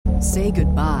Say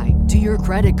goodbye to your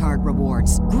credit card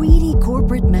rewards. Greedy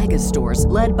corporate mega stores,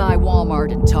 led by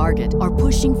Walmart and Target, are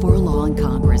pushing for a law in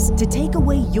Congress to take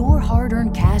away your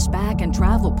hard-earned cash back and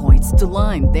travel points to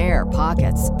line their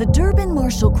pockets. The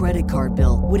Durbin-Marshall credit card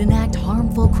bill would enact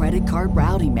harmful credit card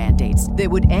routing mandates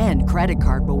that would end credit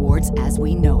card rewards as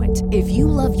we know it. If you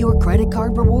love your credit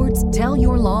card rewards, tell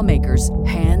your lawmakers,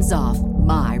 hands off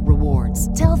my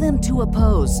rewards. Tell them to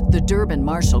oppose the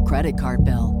Durbin-Marshall credit card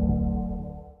bill.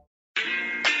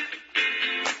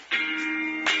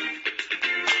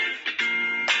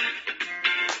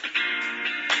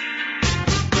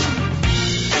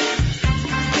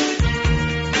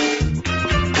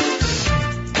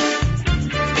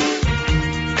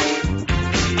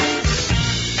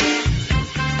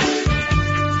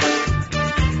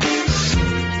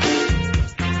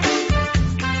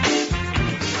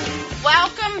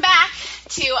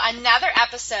 Another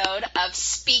episode of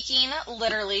Speaking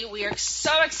Literally. We are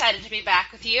so excited to be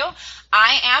back with you.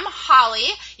 I am Holly.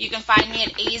 You can find me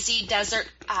at AZ Desert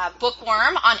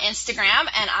Bookworm on Instagram,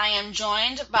 and I am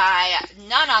joined by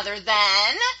none other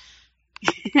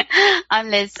than... I'm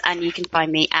Liz, and you can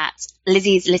find me at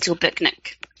Lizzie's Little Book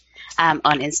Nook on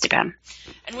Instagram.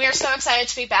 And we are so excited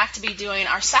to be back to be doing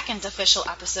our second official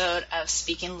episode of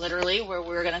Speaking Literally, where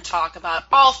we're going to talk about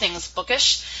all things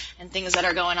bookish and things that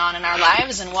are going on in our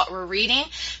lives and what we're reading.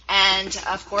 And,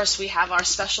 of course, we have our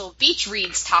special beach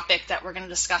reads topic that we're going to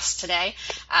discuss today.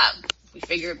 We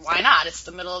figured, why not? It's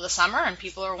the middle of the summer, and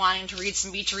people are wanting to read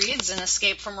some beach reads and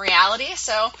escape from reality,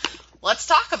 so let's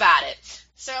talk about it.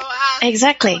 So,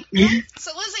 exactly.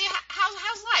 So, Lizzie,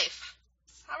 how's life?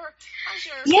 How's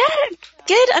your... Yeah,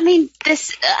 good. I mean,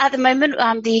 this at the moment,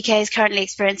 the UK is currently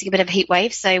experiencing a bit of a heat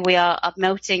wave, so we are up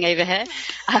melting over here.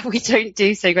 We don't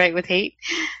do so great with heat.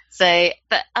 So,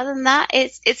 but other than that,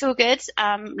 it's all good.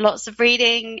 Lots of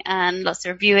reading and lots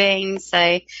of reviewing.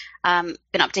 So, been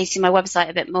updating my website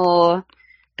a bit more.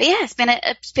 But yeah, it's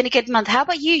been a good month. How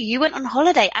about you? You went on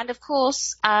holiday, and of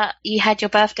course, you had your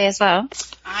birthday as well.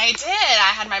 I did.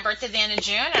 I had my birthday at the end of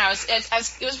June, and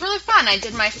it was really fun. I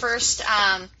did my first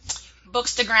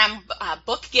Bookstagram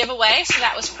book giveaway, so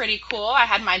that was pretty cool. I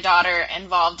had my daughter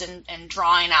involved in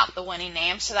drawing out the winning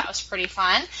name, so that was pretty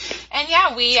fun. And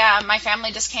yeah, my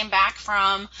family just came back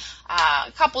from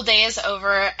a couple days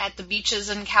over at the beaches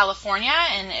in California,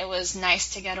 and it was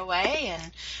nice to get away.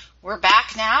 And we're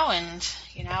back now, and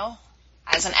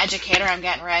as an educator, I'm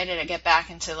getting ready to get back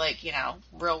into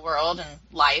real world and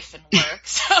life and work.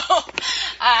 So,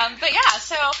 but yeah,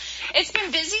 so it's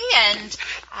been busy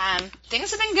and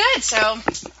things have been good. So,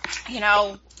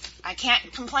 I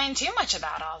can't complain too much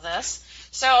about all this.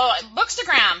 So,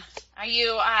 Bookstagram, are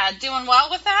you doing well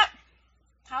with that?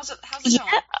 How's it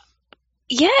going?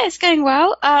 Yeah, it's going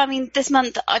well. I mean, this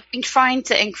month I've been trying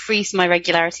to increase my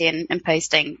regularity in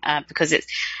posting because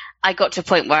I got to a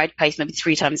point where I'd post maybe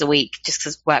 3 times a week just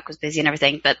because work was busy and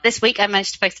everything. But this week I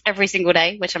managed to post every single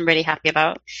day, which I'm really happy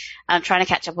about. I'm trying to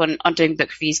catch up on doing book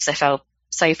reviews because I fell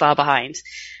so far behind.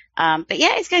 But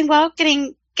yeah, it's going well,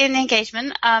 getting the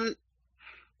engagement.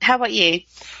 How about you?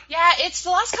 Yeah, it's the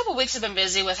last couple of weeks have been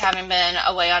busy with having been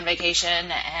away on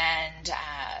vacation and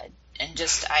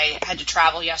just I had to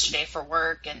travel yesterday for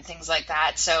work and things like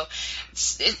that. So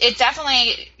it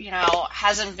definitely,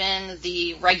 hasn't been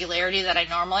the regularity that I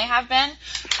normally have been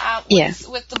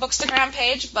with the Bookstagram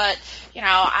page. But,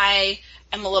 I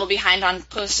am a little behind on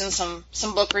posting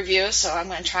some book reviews, so I'm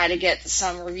going to try to get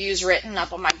some reviews written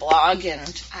up on my blog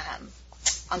and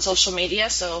on social media.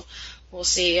 So we'll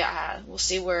see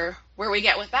where we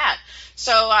get with that.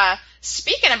 So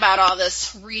speaking about all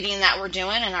this reading that we're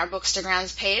doing in our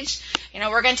Bookstagrams page,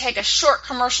 we're going to take a short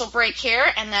commercial break here,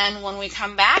 and then when we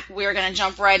come back, we're going to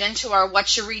jump right into our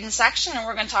What You Reading section, and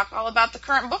we're going to talk all about the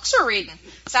current books we're reading.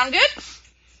 Sound good?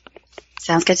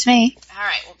 Sounds good to me. All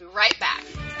right, we'll be right back.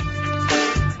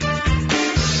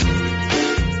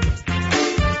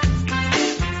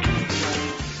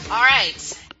 All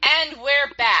right, and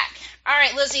we're back. All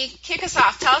right, Lizzie, kick us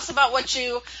off. Tell us about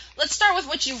let's start with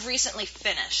what you've recently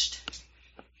finished.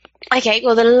 Okay,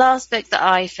 well, the last book that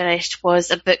I finished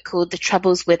was a book called The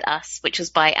Troubles With Us, which was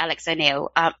by Alex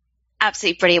O'Neill.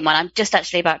 Absolutely brilliant one. I'm just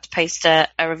actually about to post a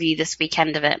review this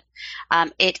weekend of it.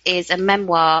 It is a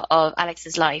memoir of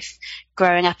Alex's life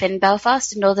growing up in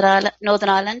Belfast in Northern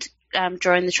Ireland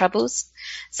during the Troubles.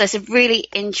 So it's a really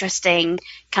interesting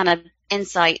kind of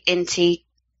insight into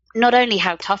not only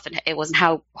how tough it was and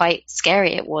how quite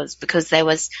scary it was, because there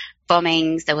was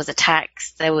bombings, there was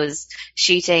attacks, there was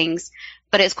shootings,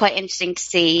 but it's quite interesting to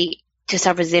see just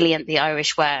how resilient the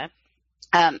Irish were,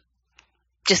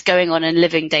 just going on and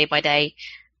living day by day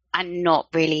and not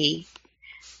really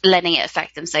letting it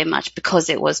affect them so much because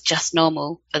it was just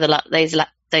normal for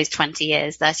those 20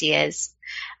 years, 30 years.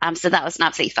 So that was an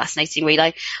absolutely fascinating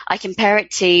read. I compare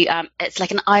it to, it's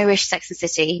like an Irish Sex and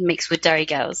City mixed with Derry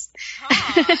Girls.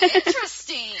 Oh,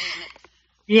 interesting.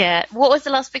 Yeah. What was the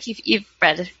last book you've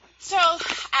read? So,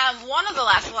 one of the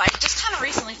last, I just kind of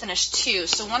recently finished two.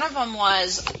 So one of them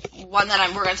was one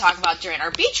that we're going to talk about during our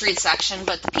beach read section,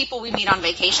 but The People We Meet on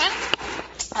Vacation,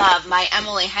 by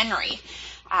Emily Henry,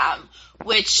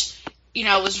 which,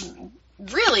 was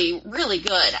really, really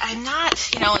good. I'm not,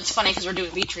 it's funny because we're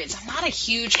doing beach reads. I'm not a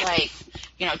huge,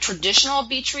 traditional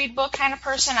beach read book kind of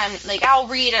person. I'm I'll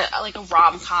read a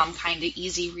rom-com kind of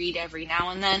easy read every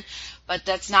now and then, but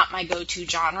that's not my go-to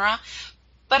genre.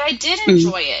 But I did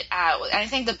enjoy it. And I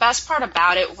think the best part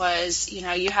about it was,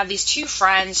 you have these two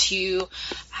friends who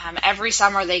every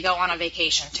summer they go on a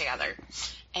vacation together.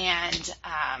 And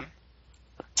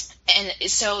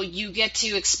so you get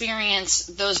to experience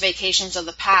those vacations of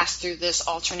the past through this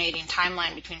alternating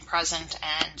timeline between present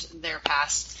and their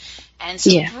past. And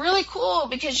so it's really cool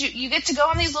because you get to go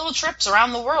on these little trips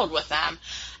around the world with them.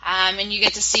 And you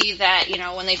get to see that,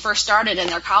 when they first started and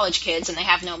they're college kids and they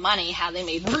have no money, how they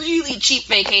made really cheap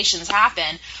vacations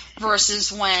happen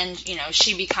versus when,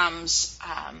 she becomes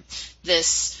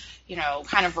this,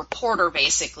 kind of reporter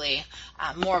basically,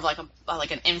 more of like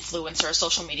an influencer, a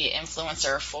social media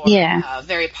influencer for a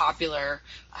very popular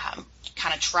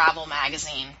kind of travel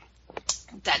magazine.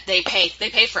 That they pay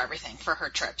for everything for her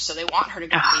trip, so they want her to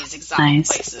go to these exotic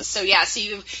places. So so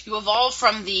you evolve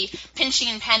from the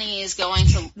pinching pennies going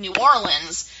to New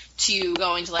Orleans to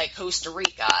going to Costa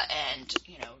Rica and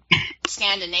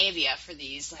Scandinavia for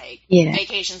these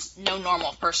vacations no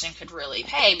normal person could really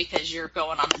pay because you're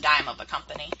going on the dime of a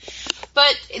company.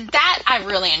 But that I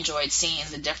really enjoyed seeing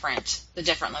the different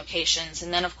locations,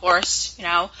 and then of course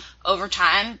over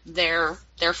time their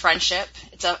friendship.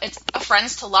 It's a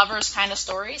friends to lovers kind of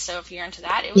story. So if you're into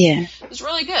that, it was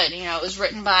really good. It was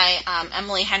written by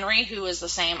Emily Henry, who is the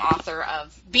same author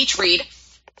of Beach Read.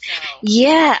 So.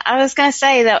 Yeah, I was going to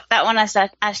say that one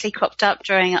actually cropped up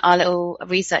during our little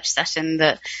research session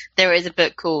that there is a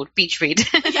book called Beach Read.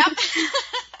 Yep.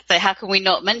 So how can we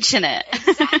not mention it?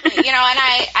 Exactly. And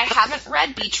I haven't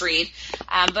read Beach Read,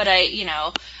 but and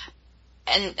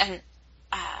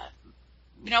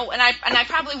I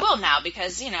probably will now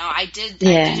because I did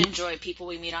enjoy People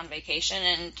We Meet on Vacation,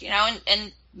 and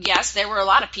yes, there were a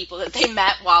lot of people that they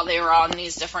met while they were on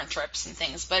these different trips and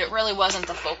things, but it really wasn't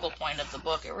the focal point of the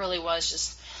book. It really was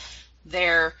just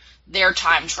their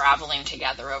time traveling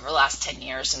together over the last 10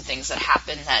 years and things that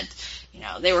happened that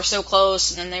they were so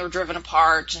close and then they were driven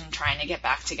apart and trying to get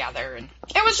back together, and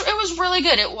it was really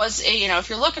good. It was if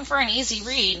you're looking for an easy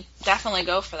read, definitely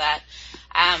go for that.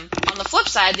 On the flip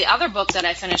side, the other book that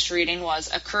I finished reading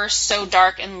was A Curse So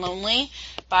Dark and Lonely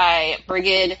by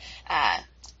Brigid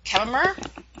Kemmerer.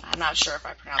 I'm not sure if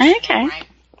I pronounced her name right.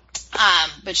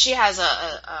 But she has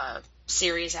a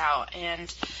series out,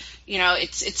 and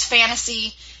it's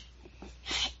fantasy.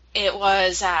 It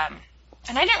was,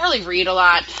 and I didn't really read a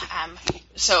lot.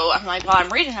 So I'm while I'm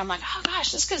reading, I'm like, oh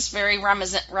gosh, this is very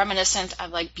reminiscent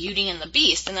of Beauty and the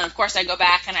Beast. And then of course I go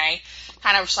back and I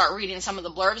kind of start reading some of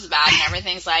the blurbs about it, and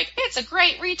everything's like, it's a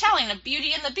great retelling of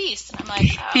Beauty and the Beast. And I'm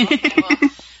like, oh, okay, well,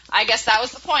 I guess that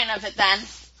was the point of it then.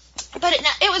 But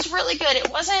it was really good. It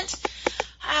wasn't,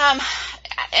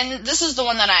 and this is the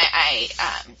one that I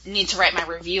need to write my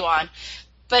review on.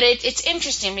 But it's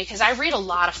interesting because I read a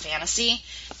lot of fantasy,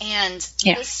 and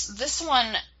this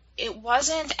one, it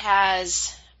wasn't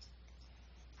as,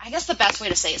 I guess the best way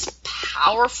to say is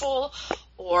powerful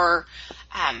or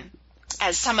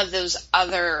as some of those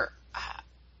other,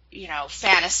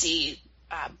 fantasy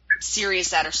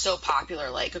series that are so popular,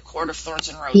 like A Court of Thorns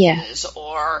and Roses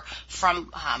or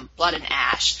From Blood and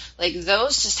Ash.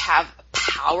 Those just have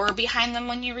power behind them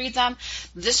when you read them.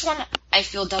 This one, I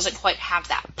feel, doesn't quite have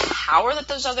that power that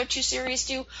those other two series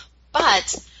do,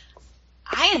 but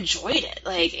I enjoyed it.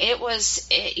 It was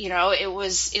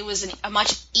a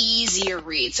much easier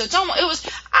read. So it was,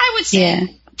 I would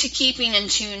say, to keeping in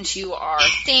tune to our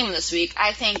theme this week,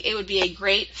 I think it would be a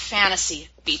great fantasy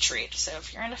beach read. So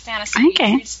if you're into fantasy beach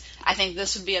reads, I think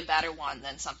this would be a better one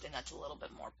than something that's a little bit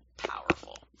more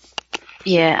powerful.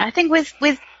 Yeah, I think with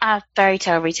fairy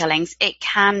tale retellings, it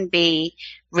can be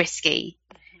risky.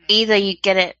 Mm-hmm. Either you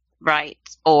get it right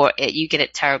or you get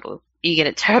it terrible. You get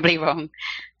it terribly wrong.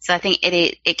 So I think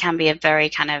it can be a very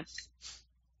kind of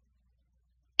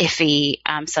iffy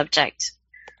subject.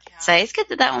 Yeah. So it's good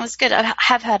that one was good. I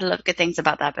have heard a lot of good things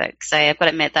about that book. So I've got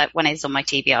to admit that one is on my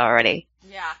TBR already.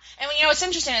 Yeah, and what's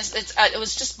interesting is it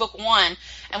was just book one,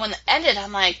 and when it ended,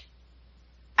 I'm like,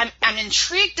 I'm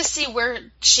intrigued to see where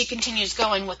she continues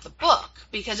going with the book,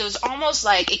 because it was almost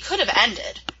like it could have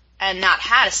ended and not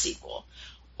had a sequel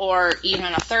or even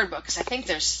a third book, because I think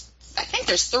there's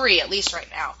 3 at least right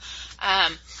now.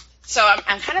 So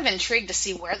I'm kind of intrigued to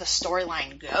see where the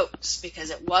storyline goes, because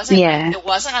it wasn't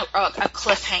a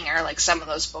cliffhanger like some of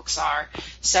those books are.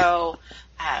 So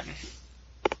I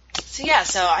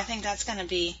think that's going to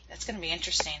be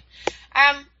interesting.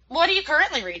 What are you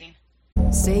currently reading?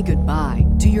 Say goodbye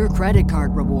to your credit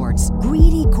card rewards.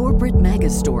 Greedy corporate mega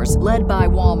stores, led by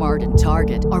Walmart and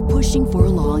Target, are pushing for a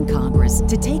law in Congress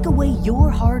to take away your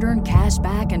hard-earned cash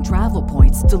back and travel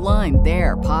points to line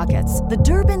their pockets. The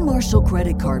Durbin-Marshall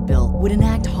credit card bill would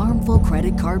enact harmful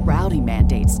credit card routing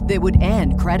mandates that would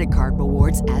end credit card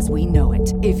rewards as we know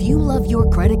it. If you love your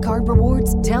credit card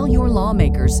rewards, tell your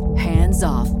lawmakers, hands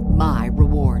off my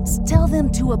rewards. Tell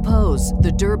them to oppose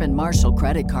the Durbin-Marshall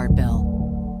credit card bill.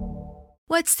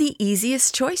 What's the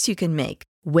easiest choice you can make?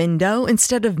 Window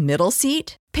instead of middle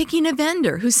seat? Picking a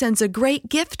vendor who sends a great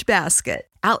gift basket?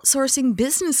 Outsourcing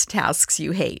business tasks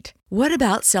you hate? What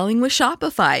about selling with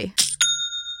Shopify?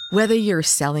 Whether you're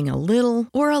selling a little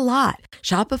or a lot,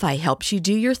 Shopify helps you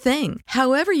do your thing,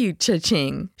 however you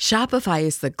cha-ching. Shopify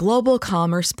is the global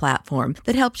commerce platform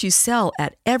that helps you sell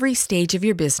at every stage of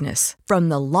your business. From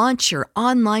the launch your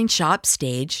online shop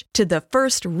stage to the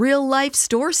first real-life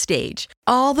store stage,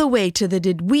 all the way to the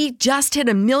did we just hit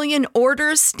 1 million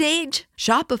orders stage.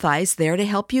 Shopify's there to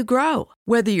help you grow.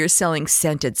 Whether you're selling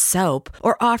scented soap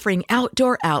or offering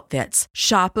outdoor outfits,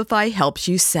 Shopify helps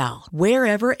you sell.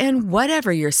 Wherever and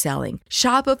whatever you're selling,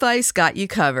 Shopify's got you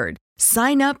covered.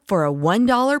 Sign up for a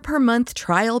 $1 per month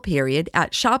trial period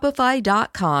at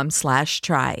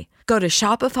shopify.com/try. Go to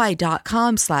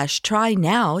shopify.com/try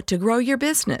now to grow your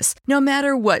business, no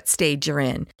matter what stage you're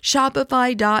in.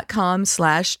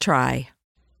 Shopify.com/try.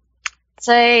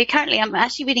 So currently I'm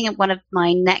actually reading one of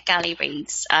my NetGalley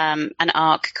reads, an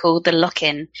arc called The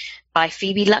Lock-In by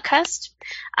Phoebe Luckhurst.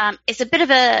 It's a bit of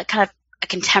a kind of a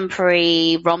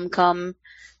contemporary rom-com.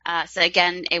 So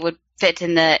again, it would fit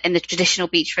in the traditional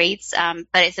beach reads,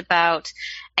 but it's about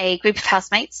a group of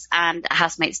housemates and a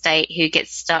housemate's date who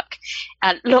gets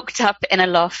locked up in a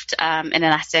loft in an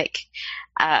attic.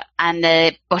 And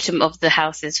the bottom of the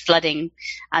house is flooding,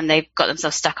 and they've got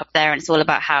themselves stuck up there. And it's all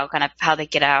about how they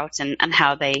get out and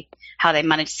how they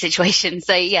manage the situation.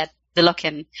 So yeah, The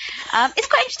Lock-In. It's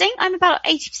quite interesting. I'm about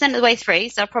 80% of the way through,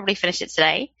 so I'll probably finish it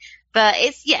today. But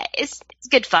it's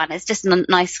good fun. It's just a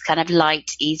nice kind of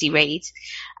light, easy read.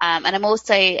 And I'm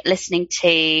also listening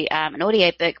to an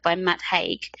audiobook by Matt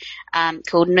Haig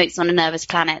called Notes on a Nervous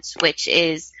Planet, which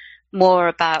is more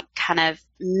about kind of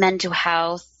mental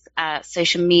health,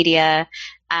 social media,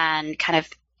 and kind of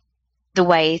the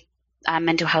way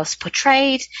mental health is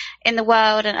portrayed in the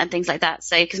world and things like that.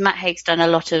 So, because Matt Haig's done a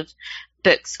lot of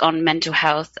books on mental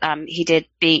health. He did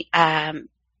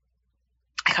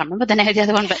I can't remember the name of the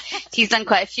other one, but he's done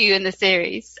quite a few in the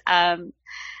series.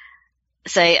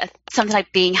 So something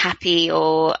like Being Happy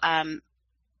or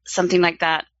something like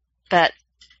that. But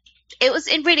it was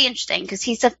really interesting because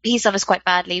he suffers quite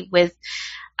badly with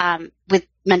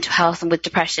mental health and with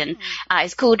depression.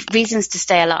 It's called Reasons to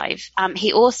Stay Alive.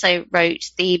 He also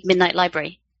wrote The Midnight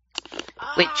Library,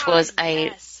 which was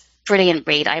a brilliant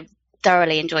read. I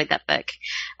thoroughly enjoyed that book.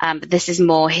 But this is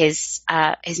more his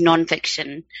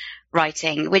nonfiction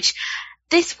writing, which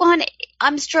this one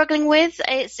I'm struggling with.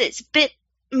 It's a bit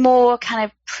more kind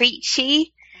of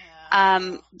preachy,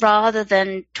 rather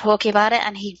than talking about it,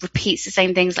 and he repeats the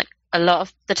same things like a lot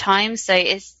of the time, so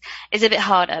it's a bit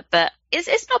harder, but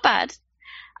it's not bad.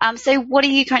 So what are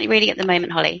you currently reading at the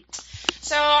moment, Holly?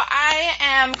 So I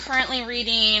am currently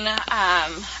reading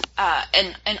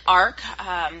an arc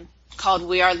called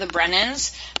We Are the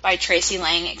Brennans by Tracy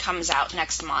Lang. It comes out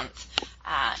next month.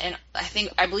 And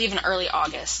I believe in early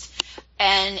August,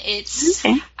 and it's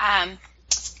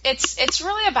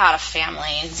really about a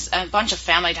family. It's a bunch of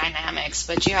family dynamics,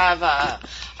 but you have a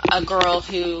girl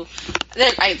who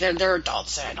they're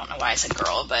adults, so I don't know why I said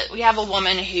girl, but we have a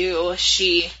woman who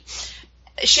she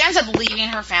ends up leaving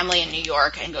her family in New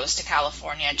York and goes to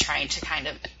California, trying to kind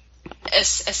of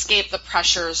escape the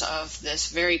pressures of this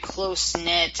very close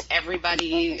knit,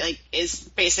 everybody is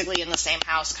basically in the same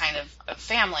house kind of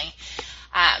family.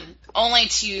 Only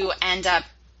to end up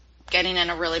getting in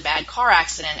a really bad car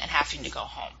accident and having to go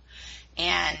home.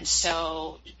 And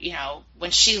so,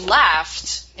 when she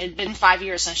left, it had been 5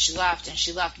 years since she left, and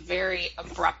she left very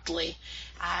abruptly.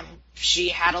 She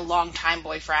had a long-time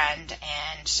boyfriend,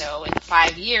 and so in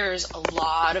 5 years, a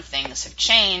lot of things have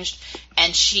changed,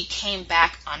 and she came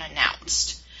back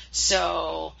unannounced.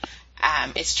 So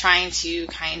It's trying to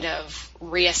kind of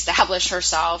reestablish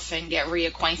herself and get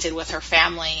reacquainted with her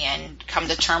family and come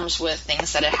to terms with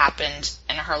things that had happened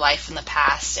in her life in the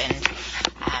past,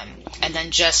 and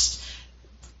then just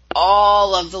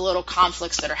all of the little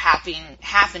conflicts that are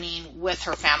happening with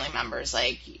her family members.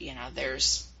 Like,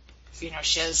 there's, she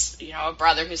has, a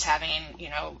brother who's having,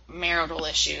 marital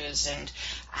issues, and,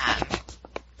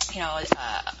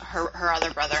 her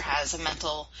other brother has a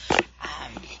mental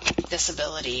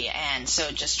disability, and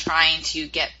so just trying to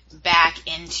get back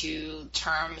into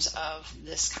terms of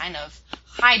this kind of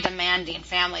high demanding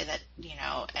family that,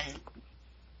 and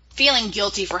feeling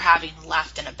guilty for having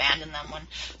left and abandoned them when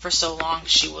for so long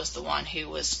she was the one who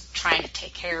was trying to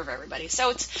take care of everybody. So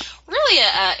it's really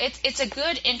it's a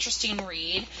good, interesting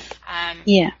read.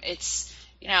 It's,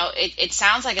 it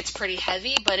sounds like it's pretty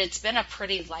heavy, but it's been a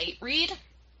pretty light read.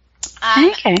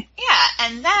 Okay. Yeah,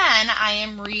 and then I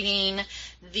am reading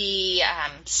the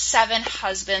 7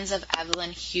 Husbands of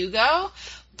Evelyn Hugo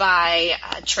by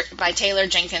Taylor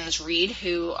Jenkins Reid,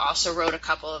 who also wrote a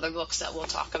couple other books that we'll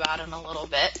talk about in a little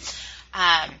bit.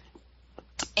 And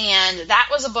that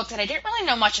was a book that I didn't really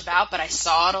know much about, but I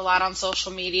saw it a lot on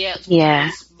social media.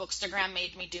 Yeah. Bookstagram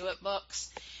made me do it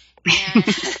books, and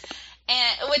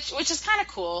which is kind of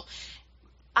cool.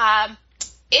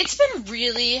 It's been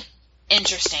really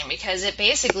interesting because it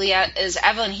basically is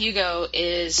Evelyn Hugo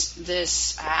is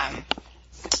this.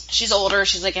 She's older.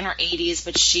 She's like in her 80s,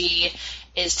 but she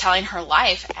is telling her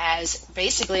life as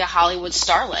basically a Hollywood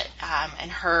starlet,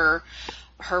 and her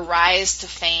rise to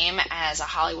fame as a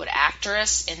Hollywood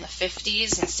actress in the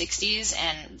 50s and 60s.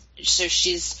 And so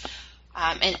she's,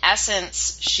 in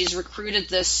essence, she's recruited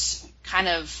this kind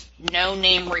of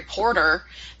no-name reporter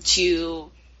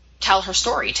to tell her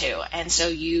story to. And so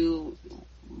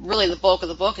really the bulk of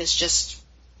the book is just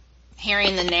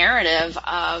hearing the narrative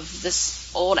of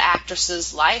this old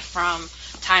actress's life from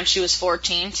time she was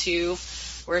 14 to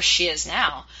where she is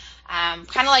now. Kind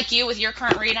of like you with your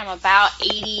current read, I'm about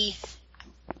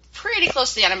pretty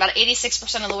close to the end. I'm about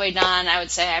 86% of the way done. I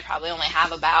would say I probably only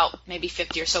have about maybe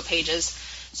 50 or so pages,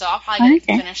 so I'll probably get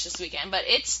it finished this weekend. But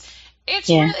it's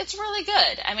really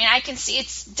good. I mean, I can see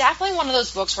it's definitely one of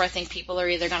those books where I think people are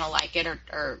either going to like it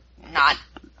or not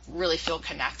really feel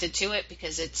connected to it,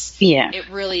 because it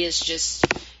really is just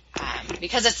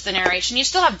because it's the narration. You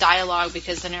still have dialogue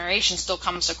because the narration still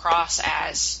comes across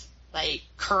as like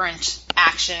current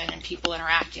action and people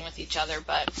interacting with each other,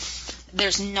 but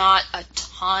there's not a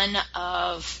ton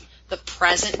of the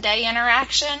present day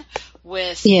interaction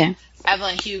with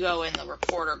Evelyn Hugo and the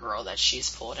reporter girl that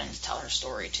she's pulled in to tell her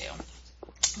story to.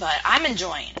 But I'm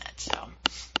enjoying it. So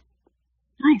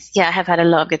nice. Yeah, I have heard a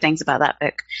lot of good things about that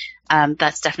book.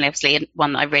 That's definitely obviously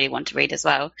one that I really want to read as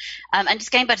well. And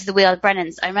just going back to the We Are the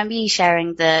Brennans, I remember you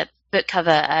sharing the book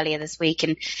cover earlier this week,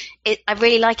 and I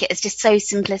really like it. It's just so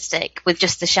simplistic with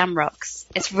just the shamrocks.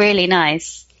 It's really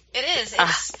nice. It is.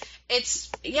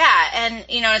 It's and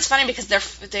it's funny because they're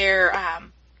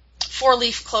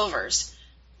 4-leaf clovers.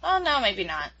 Well, no, maybe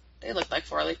not. They looked like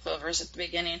 4-leaf clovers at the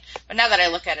beginning, but now that I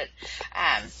look at it,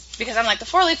 because I'm like, the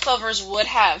 4-leaf clovers would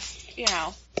have,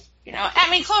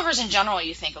 I mean, clovers in general,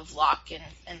 you think of luck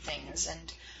and things,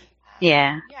 and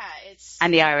it's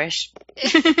and the Irish.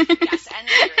 Yes, and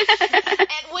the Irish,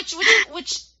 and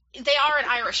which they are an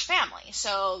Irish family,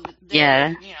 so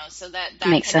so that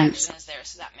makes connection sense. is there,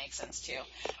 so that makes sense too.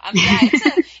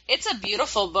 It's a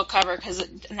beautiful book cover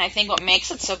and I think what makes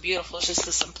it so beautiful is just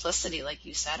the simplicity, like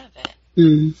you said, of it.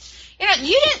 Mm.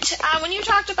 You didn't when you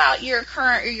talked about your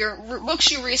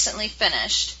books you recently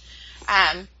finished.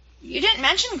 You didn't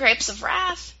mention Grapes of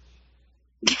Wrath.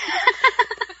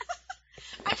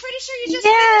 I'm pretty sure you just finished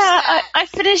that. I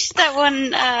finished that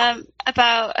one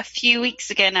about a few weeks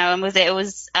ago now, and it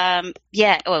was 8th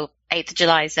of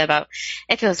July, so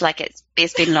it feels like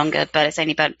it's been longer, but it's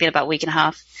only been about a week and a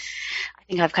half. I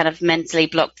think I've kind of mentally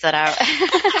blocked that out.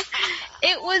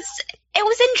 It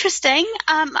was interesting.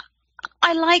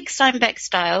 I like Steinbeck's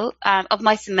style. Of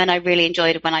Mice and Men, I really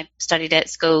enjoyed it when I studied it at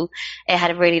school. It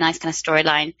had a really nice kind of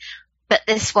storyline. But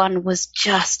this one was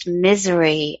just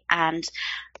misery and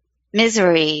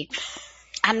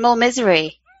more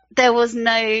misery. There was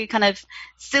no kind of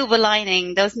silver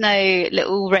lining. There was no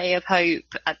little ray of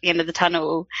hope at the end of the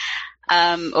tunnel,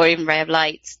 or even ray of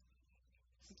light.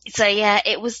 So yeah,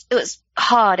 it was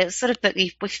hard. It was sort of book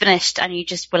we finished and you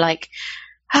just were like,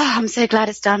 oh, I'm so glad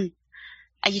it's done.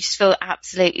 And you just feel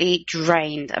absolutely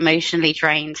drained, emotionally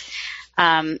drained.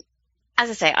 As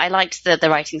I say, I liked the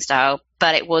writing style,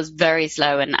 but it was very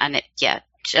slow and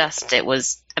it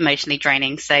was emotionally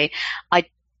draining. So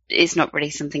it's not really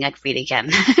something I'd read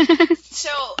again. So,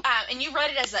 and you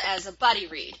read it as a buddy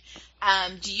read.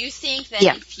 Do you think that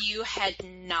Yeah. if you had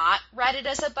not read it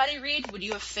as a buddy read, would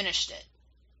you have finished it?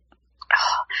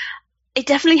 It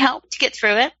definitely helped to get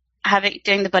through it.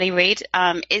 Doing the buddy read,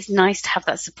 it's nice to have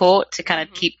that support to kind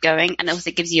of keep going, and also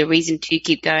it gives you a reason to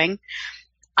keep going.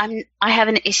 I have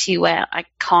an issue where I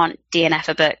can't DNF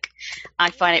a book. I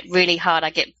find it really hard.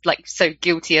 I get like so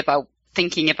guilty about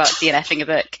thinking about DNFing a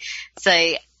book. So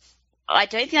I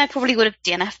don't think I probably would have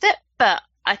DNF'd it, but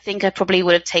I think I probably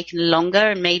would have taken longer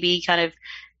and maybe kind of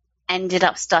ended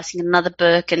up starting another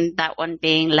book and that one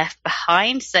being left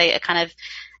behind. So a kind of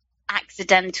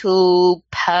accidental,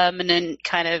 permanent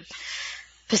kind of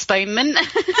postponement.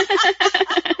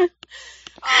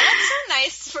 Oh, that's so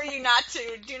nice for you not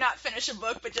to do not finish a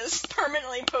book, but just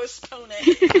permanently postpone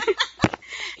it.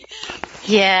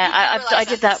 Yeah, I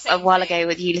did that a while ago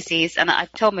with Ulysses, and I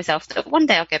told myself that one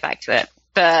day I'll go back to it.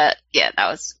 But yeah, that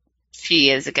was a few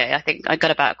years ago. I think I got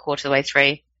about a quarter of the way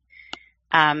through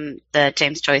the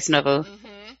James Joyce novel,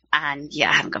 and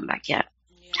yeah, I haven't gone back yet.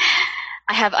 Yeah.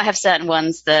 I have certain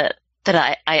ones that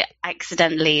I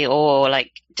accidentally or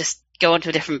like just go onto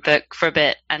a different book for a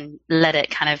bit and let it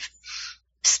kind of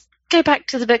just go back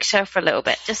to the bookshelf for a little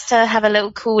bit, just to have a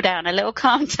little cool down, a little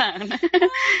calm down,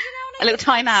 a little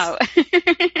time out. That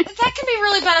can be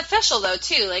really beneficial though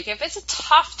too. Like if it's a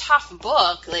tough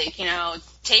book, like, you know,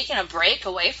 taking a break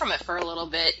away from it for a little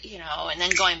bit, you know, and then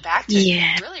going back to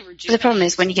it really rejuvenates. But the problem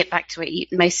is when you get back to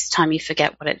it, most of the time you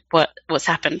forget what's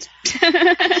happened. And then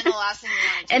the last thing you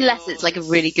want to do Unless it's like a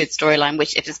really good storyline,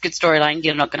 which if it's a good storyline,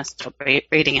 you're not going to stop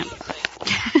reading it.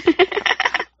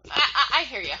 I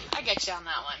hear you. I get you on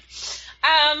that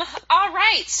one. All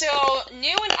right. So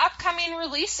new and upcoming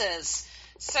releases.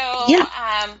 So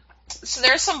so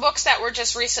there's some books that were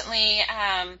just recently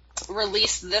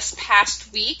released this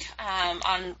past week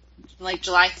on like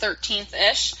July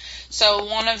 13th-ish. So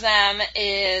one of them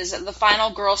is The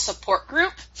Final Girl Support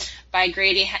Group by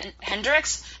Grady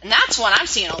Hendrix. And that's one I'm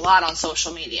seeing a lot on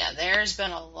social media. There's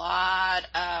been a lot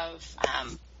of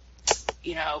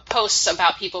posts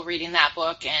about people reading that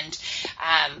book, and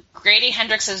Grady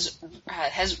Hendrix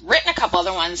has written a couple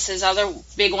other ones. His other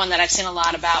big one that I've seen a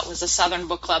lot about was the Southern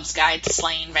Book Club's Guide to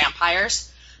Slaying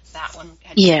Vampires. That one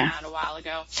had come out a while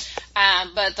ago.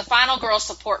 But the Final Girl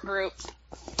Support Group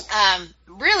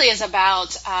really is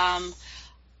about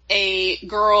a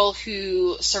girl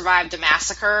who survived a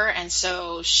massacre, and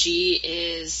so she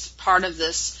is part of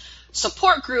this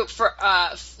support group for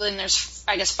and there's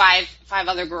I guess five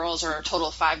other girls, or a total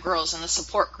of 5 girls in the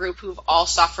support group who've all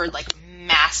suffered like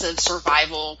massive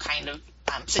survival kind of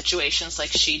situations like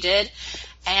she did,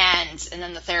 and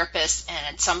then the therapist,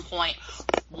 and at some point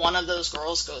one of those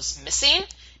girls goes missing,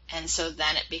 and so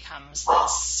then it becomes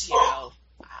this,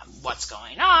 what's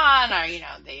going on? Are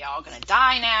they all gonna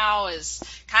die now? Is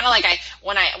kind of like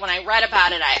when I read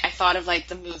about it, I thought of like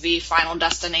the movie Final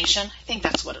Destination. I think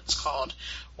that's what it's called.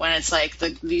 When it's like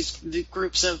the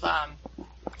groups of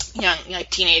young, like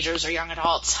teenagers or young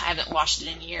adults, I haven't watched it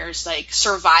in years, like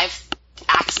survive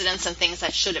accidents and things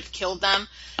that should have killed them,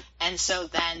 and so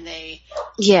then they,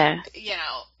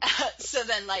 so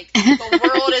then like the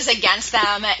world is against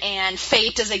them and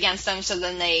fate is against them, so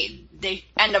then they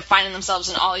end up finding themselves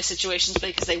in all these situations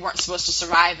because they weren't supposed to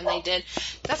survive and they did.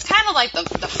 That's kind of like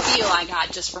the feel I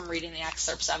got just from reading the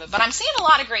excerpts of it. But I'm seeing a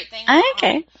lot of great things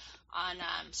on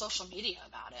social media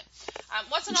about it.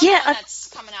 What's another one that's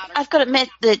coming out? I've got to admit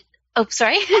that. Oh,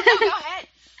 sorry. Oh, no, go ahead.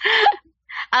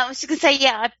 I was just going to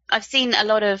say, I've seen a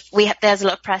lot of. There's a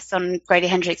lot of press on Grady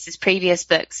Hendrix's previous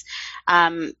books,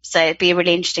 so it'd be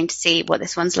really interesting to see what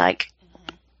this one's like.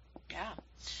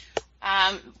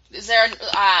 Yeah. Is there?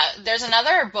 There's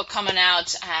another book coming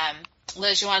out.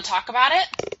 Liz, you want to talk about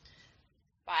it?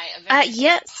 By a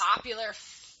very popular,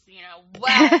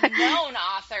 well-known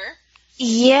author.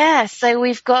 Yeah, so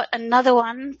we've got another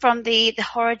one from the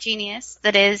horror genius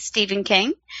that is Stephen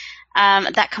King.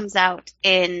 That comes out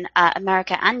in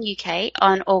America and UK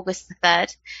on August the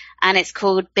 3rd, and it's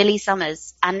called Billy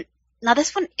Summers. And now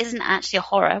this one isn't actually a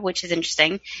horror, which is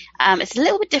interesting. It's a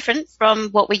little bit different from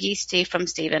what we're used to from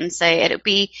Stephen, so it'll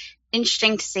be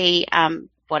interesting to see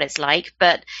what it's like.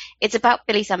 But it's about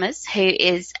Billy Summers, who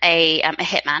is a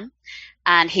hitman.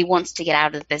 And he wants to get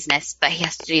out of the business, but he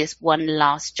has to do this one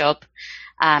last job.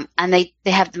 And they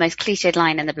have the most cliched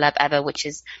line in the blurb ever, which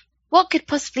is, "What could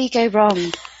possibly go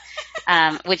wrong?"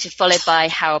 Which is followed by,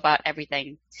 "How about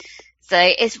everything?" So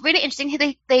it's really interesting.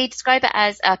 They describe it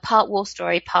as a part war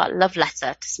story, part love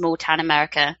letter to small town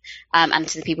America, and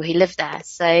to the people who live there.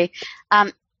 So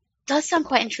it does sound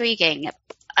quite intriguing.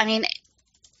 I mean,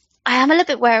 I am a little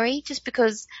bit wary just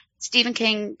because Stephen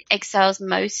King excels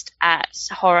most at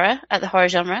the horror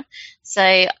genre. So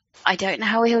I don't know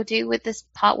how he'll do with this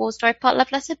part war story, part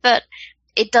love letter, but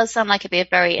it does sound like it'd be a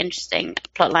very interesting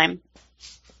plotline.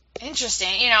 Interesting,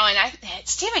 and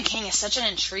Stephen King is such an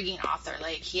intriguing author.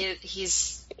 Like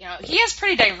he's he is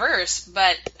pretty diverse,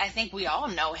 but I think we all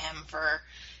know him for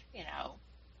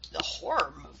the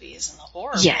horror movies and the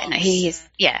horror. Yeah, books. No, he is.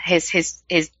 Yeah, his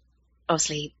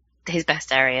obviously his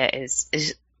best area is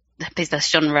his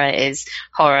best genre is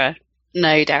horror,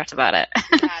 no doubt about it.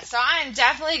 Yeah, so I'm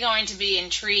definitely going to be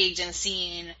intrigued in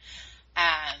seeing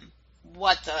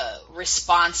what the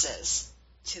response is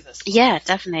to this book. Yeah,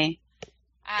 definitely.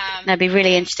 That'd be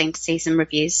really interesting to see some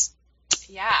reviews.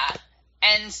 Yeah,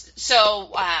 and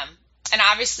so, and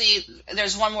obviously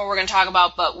there's one more we're going to talk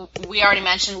about, but we already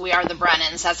mentioned We Are the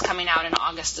Brennans. That's coming out in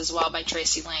August as well by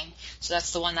Tracy Lang. So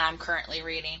that's the one that I'm currently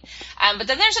reading. But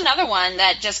then there's another one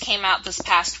that just came out this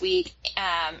past week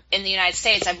in the United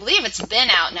States. I believe it's been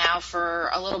out now for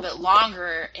a little bit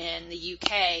longer in the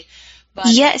UK. But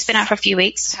yeah, it's been out for a few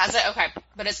weeks. Has it? Okay.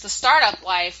 But it's The Startup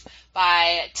Life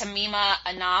by Tamima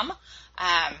Anam.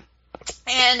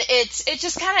 And it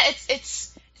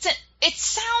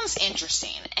sounds interesting,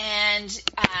 and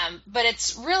but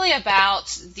it's really about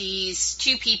these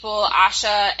two people,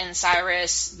 Asha and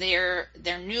Cyrus. They're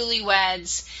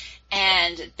newlyweds,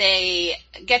 and they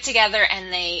get together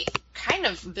and they kind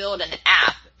of build an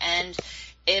app, and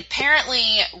it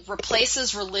apparently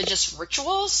replaces religious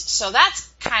rituals. So that's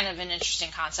kind of an interesting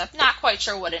concept. Not quite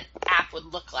sure what an app would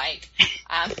look like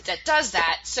that does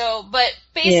that. So, but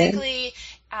basically,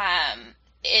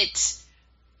 it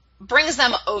brings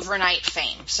them overnight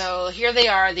fame. So here they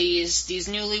are, these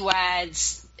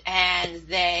newlyweds, and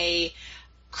they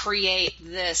create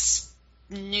this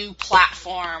new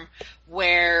platform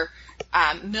where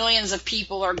millions of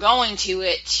people are going to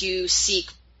it to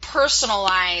seek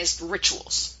personalized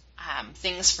rituals,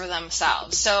 things for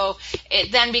themselves. So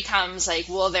it then becomes like,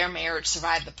 will their marriage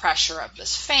survive the pressure of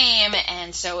this fame?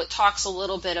 And so it talks a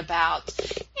little bit about,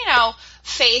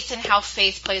 faith and how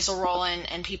faith plays a role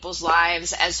in people's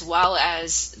lives, as well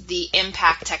as the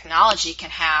impact technology can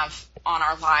have on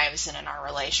our lives and in our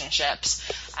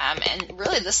relationships. And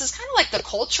really, this is kind of like the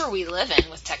culture we live in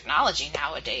with technology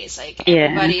nowadays. Like,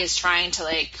 everybody is trying to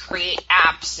create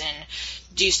apps and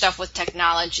do stuff with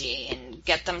technology and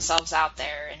get themselves out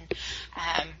there. And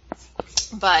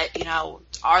but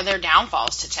are there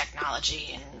downfalls to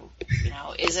technology? And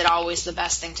is it always the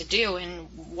best thing to do? And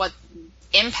what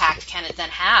impact can it then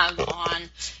have on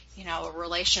a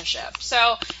relationship?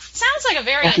 So it sounds like a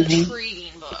very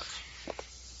intriguing book.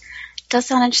 Does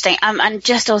sound interesting. And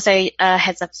just also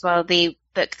heads up as well, the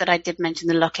book that I did mention,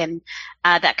 The Lock-In,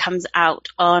 that comes out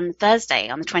on Thursday,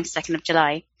 on the 22nd of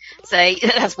July. So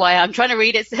that's why I'm trying to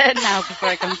read it now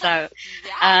before it comes out.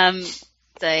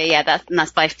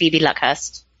 That's by Phoebe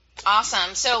Luckhurst.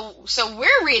 Awesome. So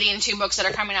we're reading two books that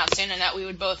are coming out soon and that we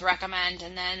would both recommend.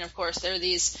 And then, of course, there are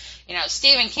these,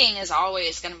 Stephen King is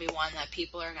always going to be one that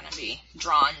people are going to be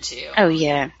drawn to. Oh,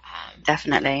 yeah.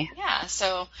 Definitely. Yeah.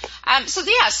 So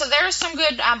there are some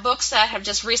good books that have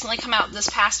just recently come out this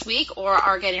past week or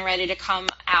are getting ready to come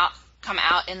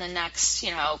out in the next,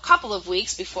 couple of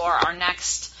weeks before our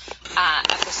next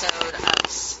episode of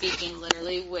Speaking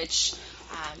Literally, which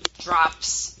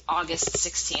drops August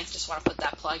 16th. Just want to put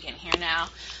that plug in here now.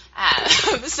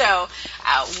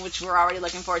 Which we're already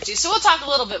looking forward to. So we'll talk a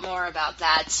little bit more about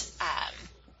that,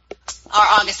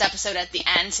 our August episode at the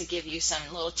end, to give you some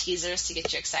little teasers to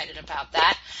get you excited about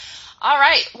that. All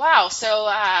right. Wow. So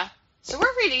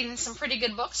we're reading some pretty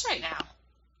good books right now.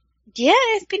 Yeah,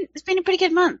 it's been a pretty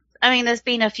good month. I mean, there's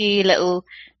been a few little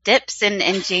dips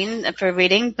in June for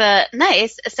reading, but no,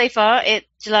 so far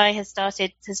July has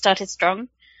started strong.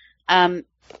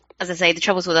 As I say, The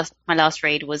Troubles with Us, my last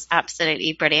read, was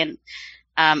absolutely brilliant.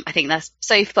 I think that's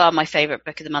so far my favourite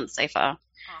book of the month so far.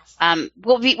 Awesome.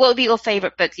 What would be your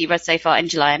favourite book that you read so far in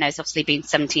July? I know it's obviously been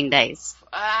 17 days.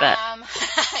 Let's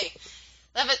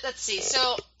see.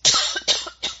 So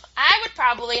I would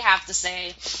probably have to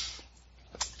say,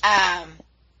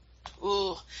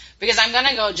 because I'm going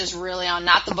to go just really on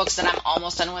not the books that I'm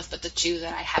almost done with, but the two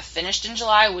that I have finished in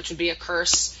July, which would be A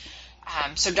Curse,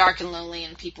 So Dark and Lonely,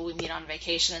 and People We Meet on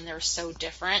Vacation, and they're so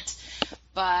different.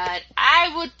 But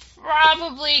I would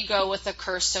probably go with A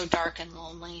Curse, So Dark and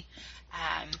Lonely.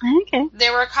 Okay.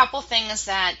 There were a couple things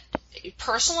that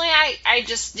personally I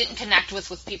just didn't connect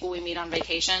with People We Meet on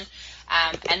Vacation.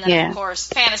 And then, of course,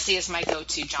 fantasy is my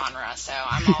go-to genre, so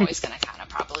I'm always going to kind of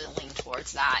probably lean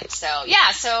towards that. So,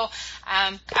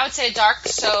 I would say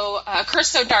Curse,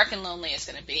 So Dark and Lonely is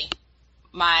going to be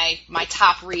my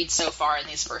top read so far in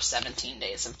these first 17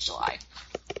 days of July.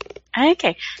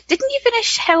 Okay. Didn't you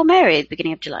finish Hail Mary at the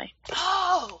beginning of July?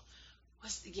 Oh,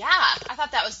 I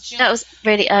thought that was June. That was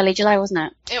really early July,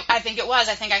 wasn't it? I think it was.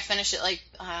 I think I finished it like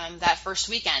that first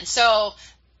weekend. So,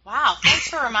 wow, thanks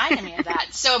for reminding me of that.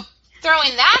 So,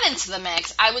 throwing that into the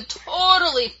mix, I would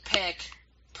totally pick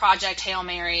Project Hail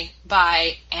Mary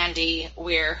by Andy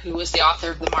Weir, who was the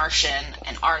author of The Martian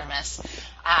and Artemis.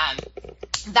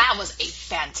 That was a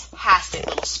fantastic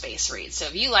little space read. So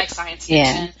if you like science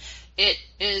fiction, it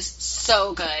is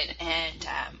so good. And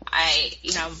I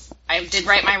did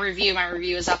write my review. My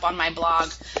review is up on my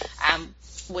blog,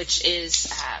 which is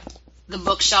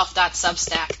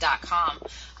thebookshelf.substack.com.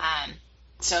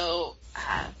 So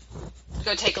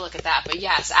go take a look at that. But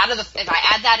yes, if I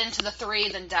add that into the 3,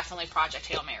 then definitely Project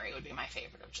Hail Mary would be my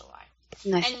favorite of July.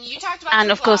 Nice. And you talked about your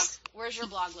blog. Course. Where's your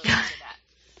blog located at?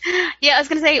 Yeah, I was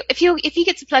going to say, if you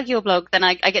get to plug your blog, then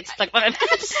I get to plug mine.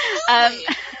 Absolutely.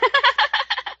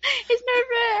 It's no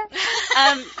rare.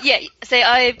 So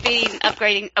I've been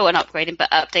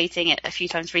updating it a few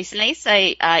times recently. So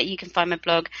you can find my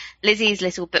blog,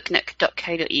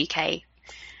 lizzieslittlebooknook.co.uk.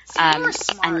 So you were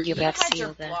smart. And you'll be able to see your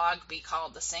all the... blog be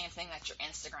called the same thing that your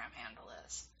Instagram handle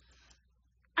is.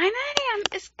 I know,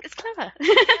 it's clever.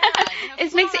 Yeah,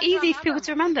 it makes it easy for people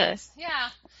to remember. Yeah.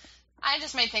 I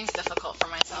just made things difficult for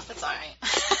myself. It's all right.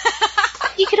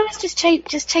 You could always just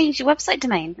change your website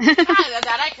domain.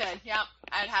 That I could. Yep.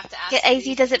 I'd have to ask. Get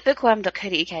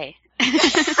azdoesitbookworm.co.uk. Yeah,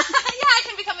 I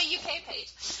can become a UK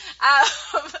page.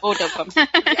 Or .com. Yeah.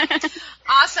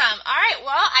 Awesome. All right.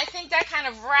 Well, I think that kind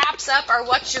of wraps up our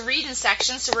What You Reading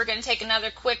section. So we're going to take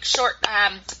another quick, short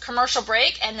commercial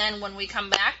break, and then when we come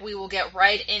back, we will get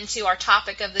right into our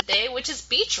topic of the day, which is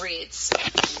beach reads.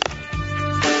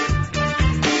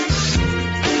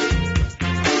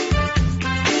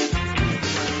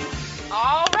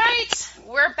 All right,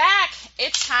 we're back.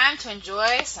 It's time to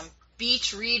enjoy some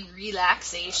beach read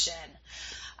relaxation.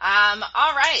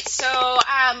 All right, so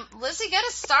Lizzie, get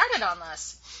us started on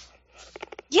this.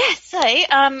 Yes, so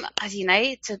as you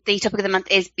know, the topic of the month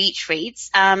is beach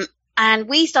reads, and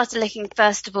we started looking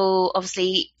first of all,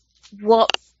 obviously,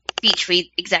 what beach read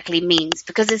exactly means,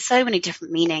 because there's so many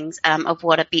different meanings of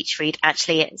what a beach read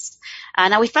actually is.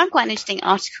 Now we found quite an interesting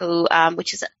article,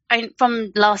 which is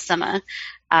from last summer.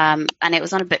 And it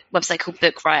was on a website called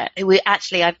Book Riot, who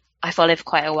I follow for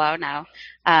quite a while now.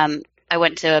 I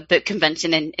went to a book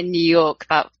convention in New York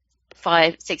about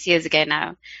 5-6 years ago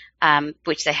now,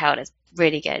 which they held. It's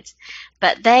really good.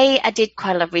 But they did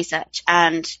quite a lot of research,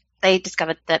 and they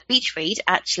discovered that beach read,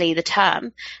 actually the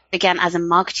term, began as a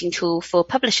marketing tool for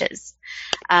publishers.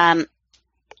 It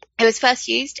was first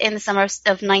used in the summer of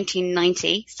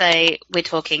 1990, so we're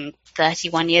talking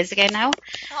 31 years ago now.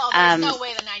 Oh, there's no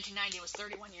way that 1990 was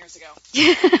 31 years ago.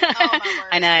 Oh, my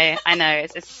word. I know.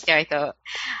 It's a scary thought.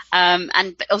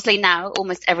 And obviously now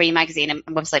almost every magazine and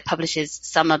website publishes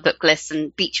summer book lists,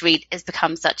 and beach read has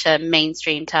become such a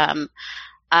mainstream term.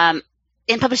 In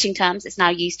publishing terms, it's now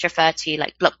used to refer to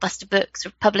like blockbuster books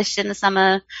published in the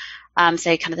summer.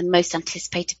 So kind of the most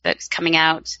anticipated books coming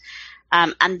out.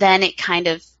 And then it kind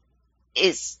of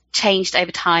is changed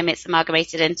over time. It's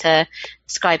amalgamated into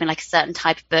describing like a certain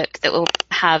type of book that will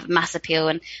have mass appeal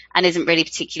and isn't really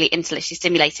particularly intellectually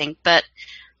stimulating. But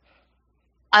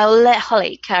I'll let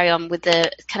Holly carry on with the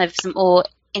kind of some more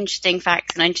interesting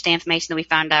facts and interesting information that we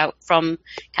found out from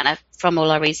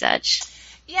all our research.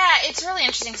 Yeah, it's really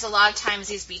interesting because a lot of times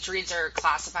these beach reads are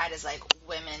classified as like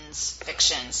women's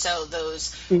fiction. So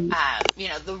those,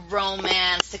 the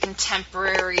romance, the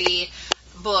contemporary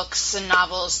books and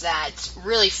novels that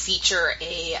really feature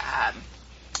a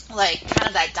kind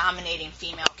of that dominating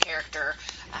female character,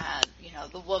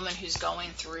 the woman who's going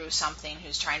through something,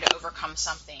 who's trying to overcome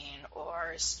something,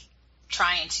 or is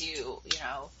trying to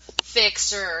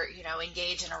fix or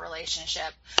engage in a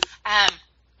relationship, but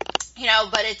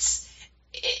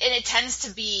it tends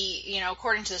to be,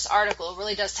 according to this article, it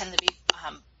really does tend to be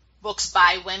books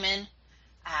by women,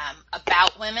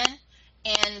 about women,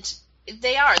 and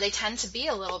they tend to be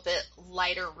a little bit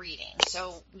lighter reading.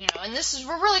 So, and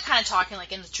we're really kind of talking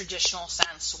like in the traditional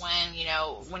sense when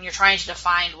you're trying to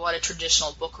define what a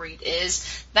traditional book read is,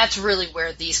 that's really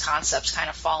where these concepts kind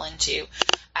of fall into.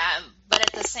 But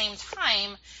at the same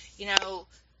time,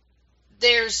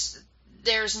 there's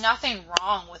nothing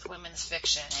wrong with women's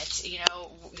fiction. It's,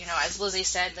 as Lizzie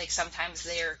said, like sometimes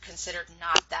they're considered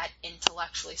not that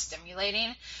intellectually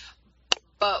stimulating,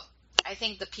 but I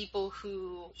think the people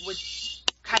who would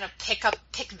kind of pick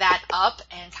that up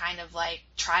and kind of like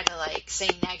try to like say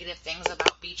negative things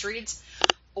about beach reads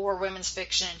or women's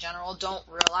fiction in general don't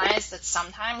realize that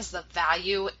sometimes the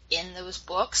value in those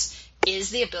books is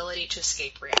the ability to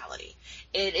escape reality.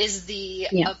 It is the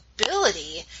Yeah.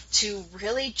 ability to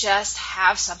really just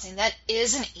have something that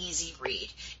is an easy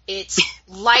read. It's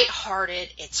lighthearted,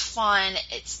 it's fun,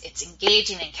 it's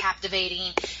engaging and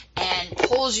captivating, and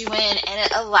pulls you in, and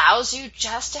it allows you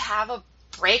just to have a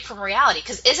break from reality.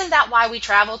 Because isn't that why we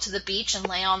travel to the beach and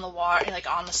lay on the water, like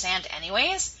on the sand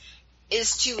anyways?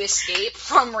 Is to escape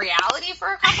from reality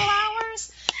for a couple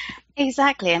hours?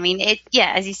 Exactly. I mean,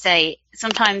 as you say,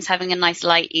 sometimes having a nice,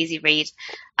 light, easy read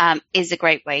is a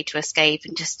great way to escape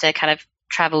and just to kind of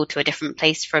travel to a different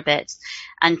place for a bit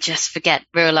and just forget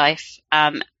real life.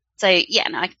 So, yeah,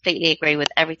 no, I completely agree with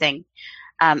everything.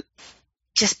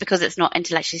 Just because it's not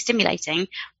intellectually stimulating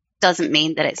doesn't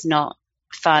mean that it's not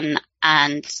fun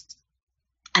and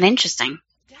interesting.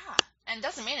 Yeah, and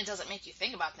doesn't mean it doesn't make you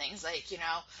think about things. Like,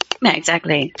 No,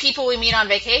 exactly. People we meet on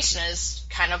vacation is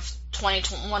kind of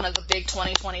one of the big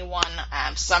 2021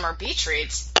 summer beach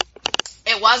reads.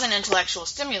 It wasn't intellectually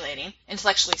stimulating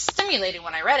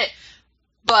when I read it,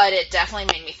 but it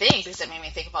definitely made me think, because it made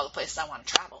me think of all the places I want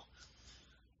to travel.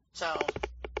 So,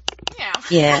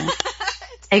 Yeah.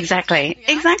 Exactly.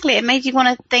 Yeah. Exactly. It made you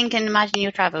want to think and imagine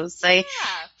your travels. So Yeah.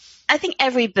 I think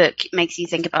every book makes you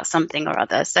think about something or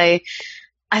other. So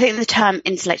I think the term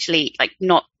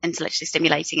not intellectually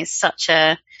stimulating is such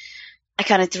a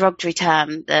kind of derogatory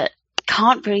term that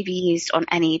can't really be used on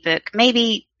any book.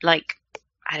 Maybe like,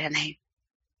 I don't know,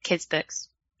 kids' books.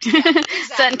 Exactly.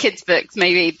 Certain kids' books,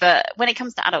 maybe. But when it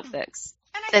comes to adult books,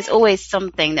 there's always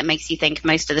something that makes you think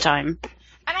most of the time.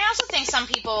 And I also think some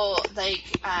people,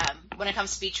 when it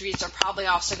comes to beach reads, are probably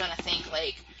also going to think,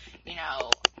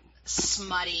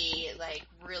 smutty,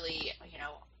 really,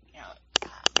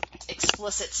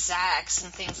 explicit sex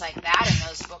and things like that in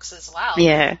those books as well.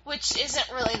 Yeah. Which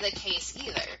isn't really the case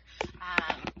either.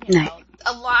 No.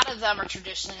 A lot of them are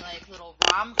traditionally little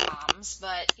rom-coms,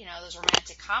 but, those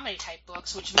romantic comedy type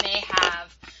books, which may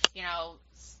have,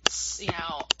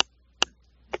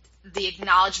 the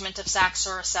acknowledgement of sex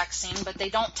or a sex scene, but they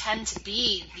don't tend to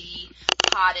be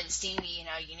the hot and steamy,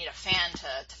 you need a fan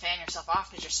to fan yourself off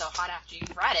because you're so hot after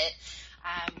you've read it.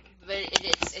 But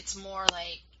it's more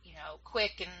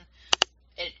quick, and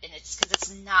it's because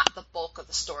it's not the bulk of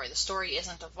the story. The story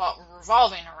isn't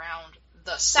revolving around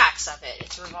the sex of it.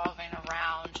 It's revolving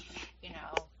around,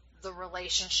 the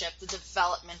relationship, the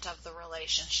development of the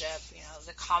relationship,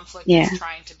 the conflict that's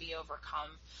trying to be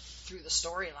overcome through the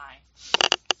storyline.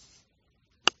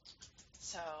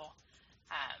 So,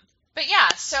 but yeah,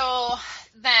 so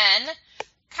then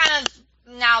kind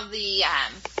of now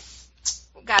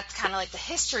got kind of the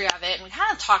history of it, and we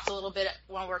kind of talked a little bit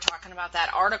when we were talking about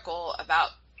that article about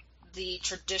the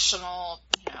traditional,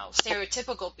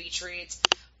 stereotypical beach reads,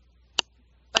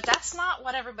 but that's not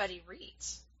what everybody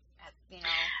reads,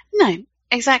 No,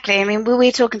 exactly. I mean, we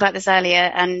were talking about this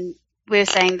earlier, and we were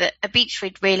saying that a beach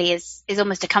read really is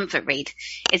almost a comfort read.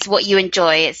 It's what you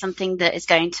enjoy. It's something that is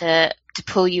going to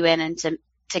pull you in and to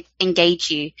engage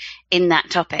you in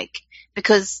that topic,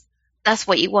 because that's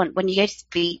what you want. When you go to the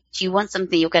beach, you want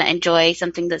something you're going to enjoy,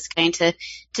 something that's going to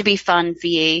be fun for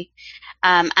you.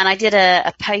 And I did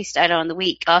a post earlier on the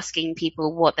week asking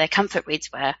people what their comfort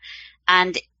reads were.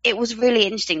 And it was really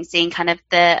interesting seeing kind of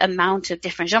the amount of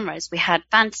different genres. We had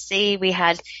fantasy, we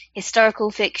had historical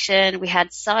fiction, we had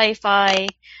sci-fi,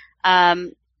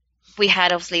 we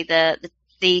had obviously the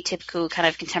typical kind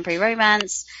of contemporary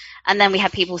romance, and then we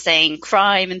had people saying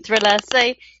crime and thriller.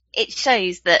 So it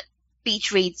shows that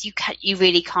beach reads, you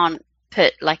really can't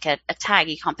put a tag,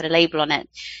 you can't put a label on it.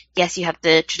 Yes, you have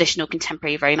the traditional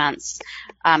contemporary romance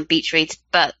beach reads,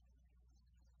 but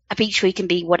a beach read can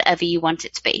be whatever you want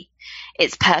it to be.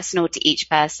 It's personal to each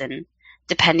person,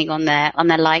 depending on their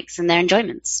likes and their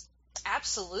enjoyments.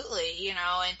 Absolutely,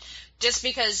 and just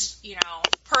because,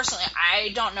 personally, I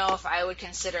don't know if I would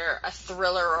consider a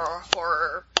thriller or a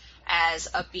horror as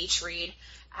a beach read,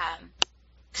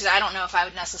 because I don't know if I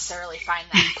would necessarily find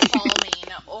that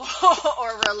calming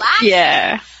or relaxing.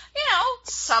 Yeah.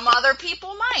 Some other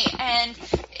people might, and,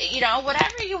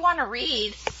 whatever you want to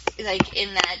read,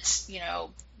 in that,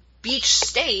 beach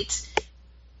state,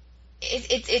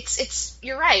 it's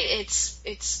you're right,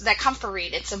 it's that comfort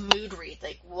read, it's a mood read.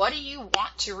 What do you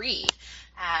want to read?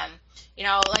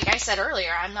 Like I said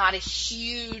earlier, I'm not a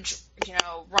huge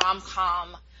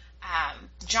rom-com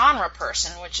genre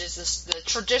person, which is the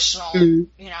traditional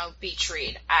beach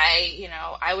read.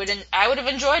 I would have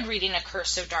enjoyed reading A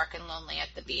Curse So Dark and Lonely at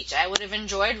the beach. I would have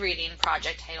enjoyed reading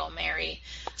Project Hail Mary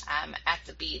at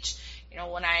the beach.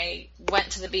 When I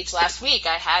went to the beach last week,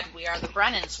 I had We Are the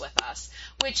Brennans with us,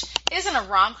 which isn't a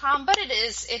rom-com, but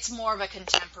it's more of a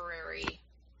contemporary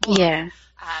book. Yeah.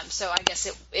 So I guess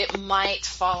it might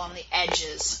fall on the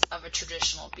edges of a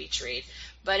traditional beach read,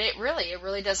 but it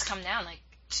really does come down like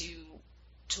to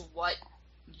what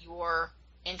your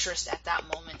interest at that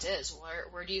moment is.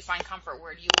 Where do you find comfort?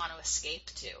 Where do you want to escape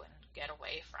to and get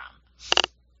away from?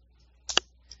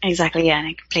 Exactly. Yeah,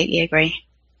 I completely agree.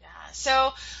 Yeah.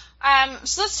 So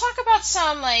let's talk about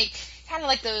some kind of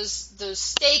like those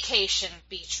staycation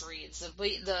beach reads,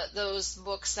 those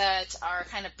books that are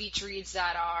kind of beach reads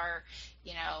that are,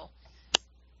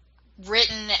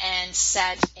 written and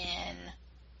set in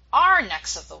our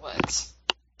necks of the woods.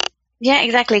 Yeah,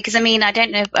 exactly. Because I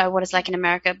don't know what it's like in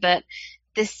America, but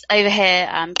this over here,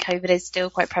 COVID is still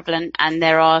quite prevalent, and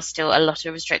there are still a lot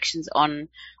of restrictions on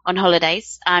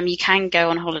holidays. You can go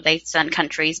on holidays to certain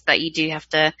countries, but you do have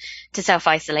to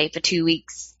self-isolate for 2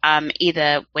 weeks,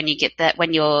 either when you get there,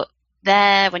 when you're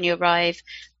there, when you arrive,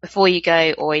 before you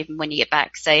go, or even when you get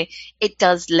back. So it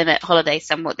does limit holidays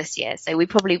somewhat this year. So we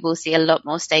probably will see a lot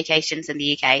more staycations in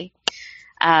the UK.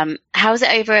 How is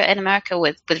it over in America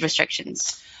with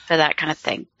restrictions for that kind of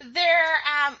thing?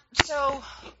 So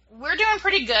we're doing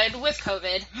pretty good with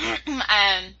COVID.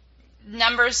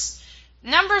 Numbers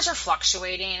are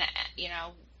fluctuating.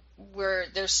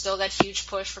 There's still that huge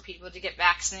push for people to get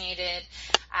vaccinated.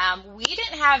 We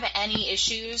didn't have any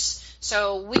issues.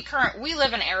 So we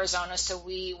live in Arizona, so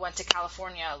we went to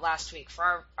California last week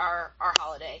for our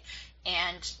holiday.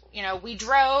 And, we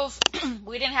drove,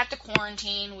 we didn't have to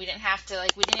quarantine, we didn't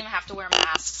even have to wear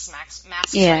masks. Masks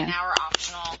right now are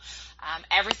optional.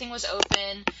 Everything was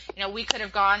open. We could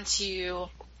have gone to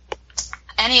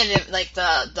any of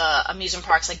the amusement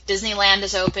parks, like Disneyland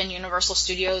is open, Universal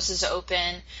Studios is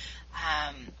open,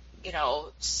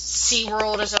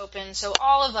 SeaWorld is open. So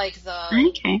all of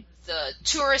the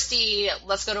touristy,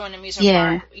 let's go to an amusement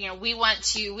park.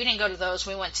 We didn't go to those.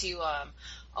 We went to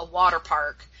a water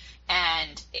park,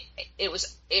 and it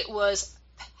was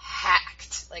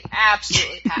packed, like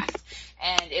absolutely packed,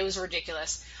 and it was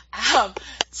ridiculous.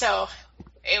 So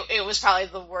it was probably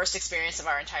the worst experience of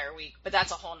our entire week, but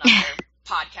that's a whole nother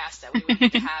podcast that we would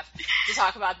need to have to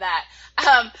talk about that.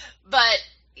 But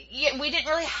we didn't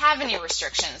really have any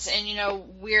restrictions, and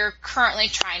we're currently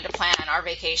trying to plan our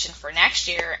vacation for next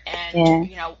year, and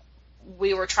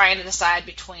we were trying to decide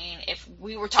between, if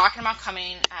we were talking about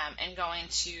coming and going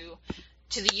to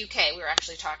the UK. We were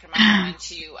actually talking about going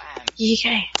to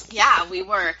UK. Yeah, we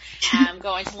were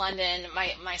going to London.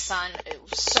 My son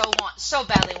so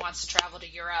badly wants to travel to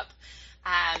Europe,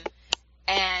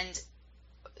 and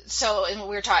we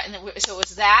were talking. So it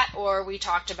was that, or we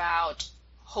talked about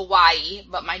Hawaii,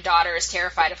 but my daughter is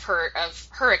terrified of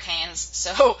hurricanes,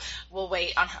 so we'll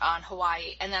wait on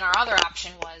Hawaii. And then our other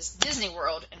option was Disney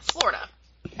World in Florida.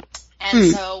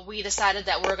 And so we decided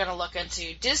that we're going to look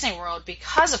into Disney World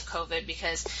because of COVID,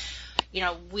 because,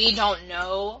 we don't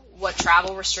know what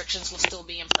travel restrictions will still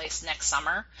be in place next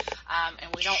summer.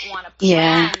 And we don't want to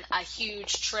plan a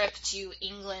huge trip to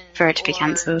England for it to be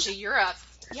canceled, to Europe.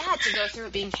 Yeah, to go through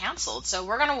it being canceled. So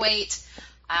we're going to wait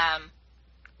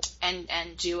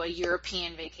and do a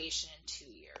European vacation in 2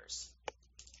 years.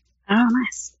 Oh,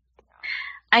 nice.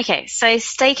 Okay, so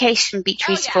staycation beach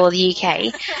reads for the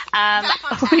UK.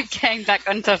 We're getting back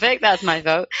on topic. That's my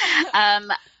vote.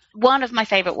 One of my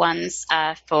favourite ones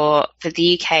for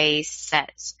the UK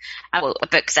set, a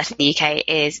book set in the UK,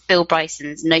 is Bill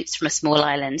Bryson's Notes from a Small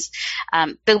Island.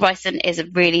 Bill Bryson is a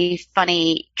really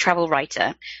funny travel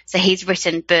writer. So he's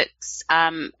written books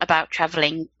about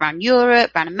travelling around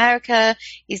Europe, around America.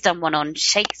 He's done one on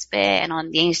Shakespeare and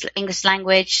on the English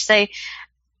language. So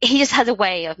he just has a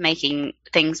way of making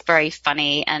things very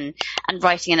funny and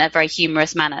writing in a very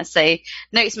humorous manner. So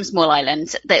Notes from a Small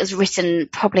Island, that was written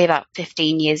probably about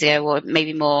 15 years ago or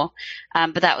maybe more.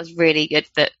 But that was really good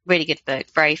book,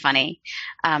 very funny.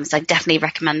 So I definitely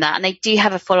recommend that. And they do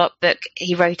have a follow-up book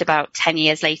he wrote about 10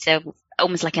 years later,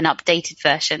 almost like an updated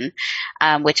version,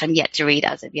 which I'm yet to read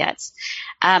as of yet.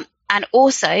 And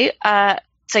also,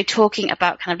 so talking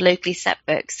about kind of locally set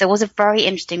books, there was a very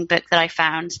interesting book that I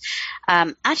found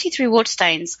actually through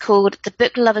Waterstones called The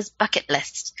Book Lover's Bucket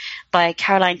List by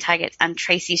Caroline Taggart and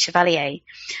Tracy Chevalier.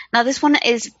 Now, this one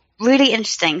is really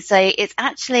interesting. So it's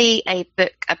actually a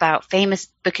book about famous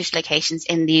bookish locations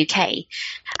in the UK.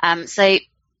 So,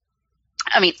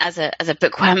 I mean, as a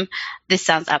bookworm, this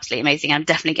sounds absolutely amazing. I'm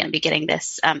definitely going to be getting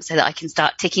this so that I can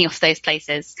start ticking off those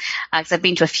places, because I've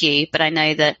been to a few, but I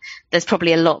know that there's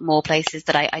probably a lot more places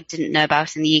that I didn't know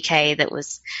about in the UK that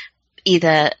was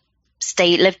either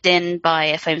lived in by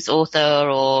a famous author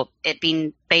or it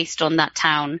been based on that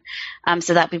town.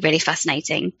 So that'd be really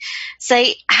fascinating. So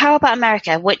how about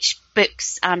America? Which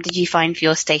books did you find for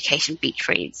your staycation beach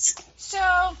reads? So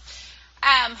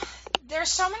there's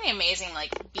so many amazing,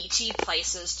 like, beachy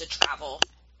places to travel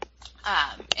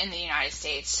in the United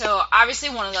States. So obviously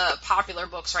one of the popular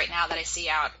books right now that I see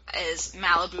out is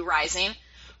Malibu Rising.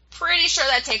 Pretty sure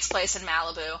that takes place in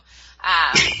Malibu,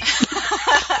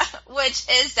 which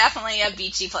is definitely a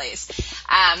beachy place.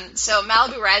 So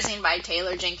Malibu Rising by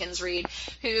Taylor Jenkins Reid,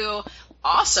 who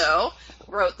also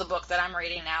wrote the book that I'm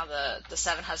reading now, the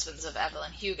Seven Husbands of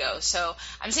Evelyn Hugo. So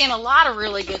I'm seeing a lot of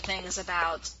really good things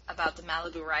about the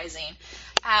Malibu Rising.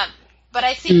 But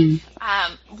I think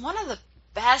one of the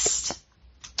best,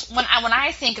 when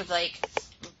I think of like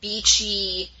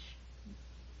beachy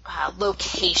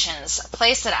locations, a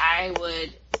place that I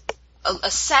would,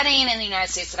 a setting in the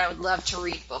United States that I would love to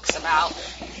read books about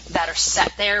that are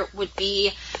set there would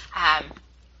be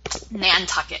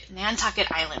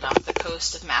Nantucket Island off the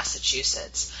coast of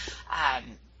Massachusetts.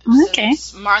 Okay.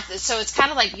 So it's kind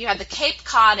of like you have the Cape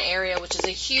Cod area, which is a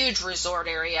huge resort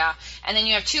area, and then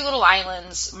you have two little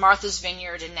islands, Martha's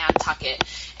Vineyard and Nantucket.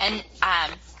 And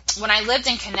when I lived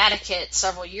in Connecticut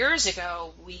several years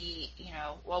ago,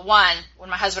 when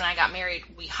my husband and I got married,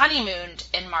 we honeymooned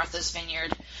in Martha's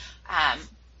Vineyard.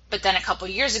 But then a couple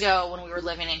years ago, when we were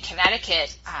living in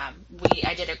Connecticut,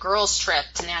 I did a girls' trip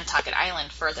to Nantucket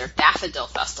Island for their Daffodil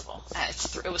Festival.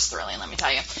 It was thrilling, let me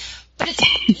tell you. But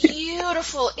it's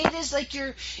beautiful. It is like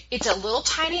it's a little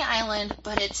tiny island,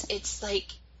 but it's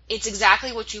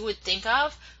exactly what you would think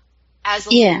of as a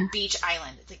little beach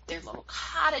island. Like there are little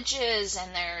cottages,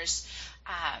 and there's,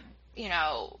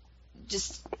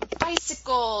 just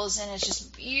bicycles, and it's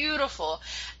just beautiful.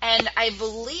 And I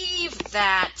believe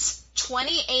that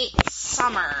 28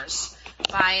 Summers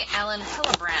by Ellen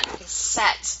Hillebrand is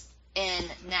set in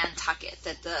Nantucket.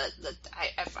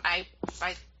 If I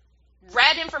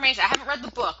read information, I haven't read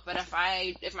the book, but if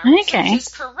my research is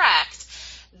correct,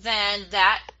 then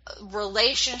that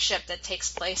relationship that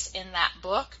takes place in that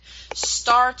book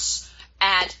starts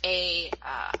at I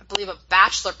believe a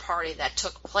bachelor party that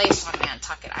took place on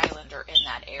Nantucket Island or in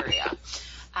that area.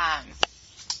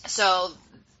 So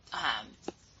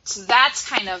that's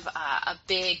kind of a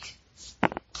big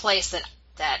place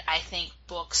that I think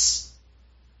books,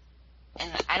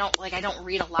 and I don't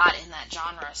read a lot in that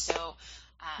genre, so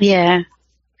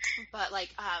but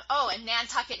and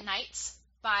Nantucket Nights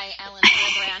by Ellen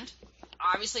Hillebrand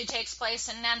obviously takes place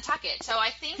in Nantucket. So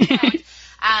I think that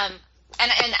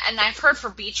and I've heard for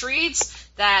beach reads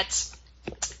that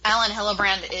Ellen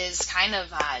Hillebrand is kind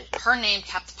of her name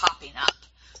kept popping up.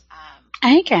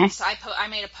 Okay. So I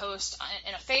made a post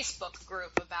in a Facebook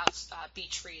group about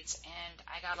beach reads, and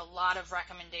I got a lot of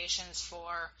recommendations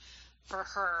for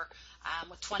her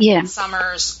with 28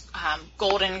 Summers,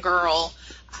 Golden Girl,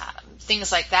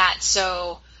 things like that.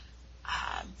 So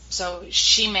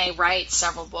she may write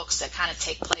several books that kind of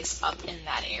take place up in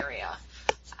that area.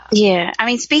 Yeah, I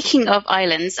mean, speaking of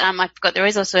islands, I forgot there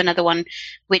is also another one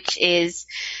which is,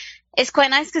 it's quite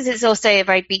nice because it's also a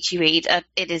very beachy read.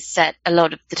 It is set a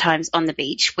lot of the times on the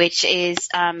beach, which is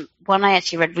one I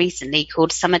actually read recently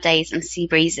called Summer Days and Sea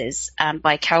Breezes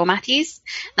by Carol Matthews.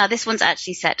 Now, this one's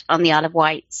actually set on the Isle of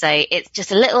Wight, so it's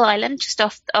just a little island just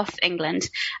off England,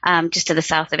 just to the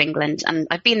south of England. And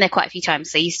I've been there quite a few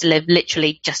times, so I used to live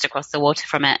literally just across the water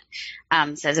from it.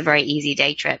 So it's a very easy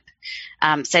day trip.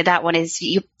 So that one is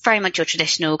very much your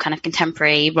traditional kind of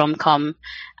contemporary rom-com.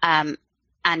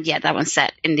 And yeah, that one's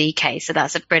set in the UK. So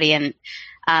that's a brilliant,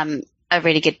 a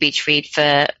really good beach read for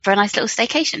a nice little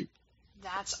staycation.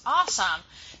 That's awesome.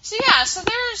 So yeah, so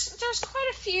there's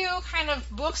quite a few kind of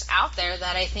books out there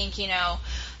that I think,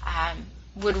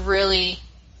 would really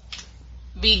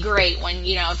be great when,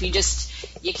 if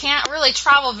you can't really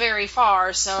travel very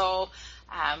far. So,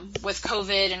 with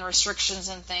COVID and restrictions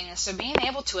and things, so being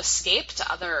able to escape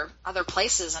to other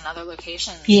places and other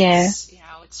locations,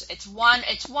 it's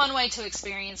one way to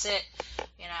experience it,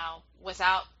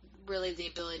 without really the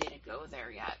ability to go there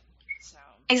yet. So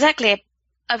exactly.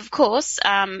 Of course,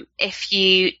 if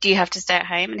you do have to stay at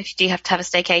home and if you do have to have a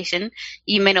staycation,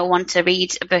 you may not want to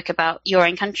read a book about your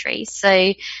own country.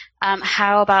 So,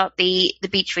 how about the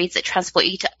beach reads that transport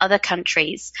you to other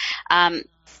countries?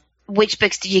 Which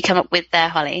books did you come up with there,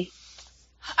 Holly?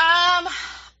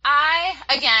 I,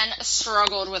 again,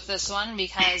 struggled with this one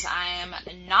because I am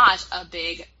not a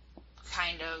big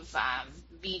kind of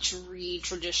beach read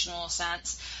traditional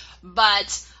sense.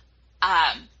 But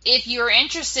if you're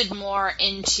interested more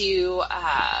into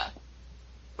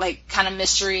kind of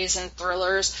mysteries and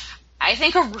thrillers, I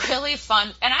think a really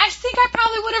fun, and I think I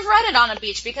probably would have read it on a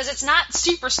beach because it's not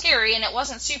super scary and it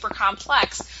wasn't super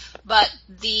complex. But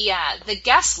the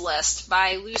Guest List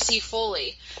by Lucy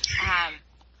Foley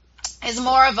is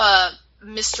more of a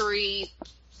mystery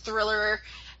thriller.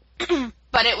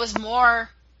 but it was more,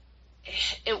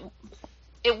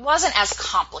 it wasn't as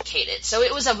complicated. So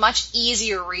it was a much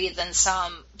easier read than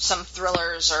some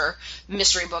thrillers or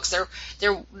mystery books.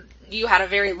 There you had a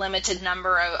very limited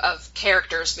number of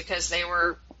characters because they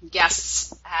were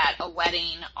guests at a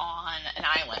wedding on an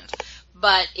island.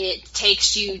 But it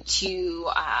takes you to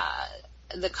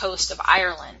the coast of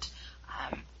Ireland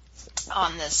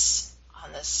on this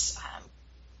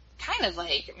kind of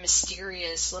like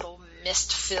mysterious little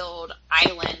mist-filled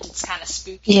island. It's kind of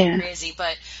spooky and crazy,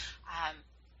 but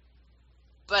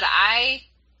I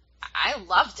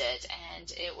loved it,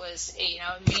 and it was,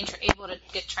 being able to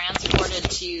get transported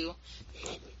to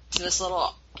this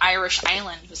little Irish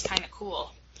island was kind of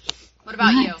cool. What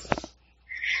about you?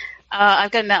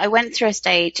 I've got to admit, I went through a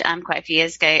stage quite a few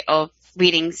years ago of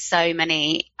reading so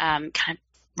many kind of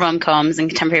rom-coms and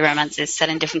contemporary romances set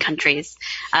in different countries.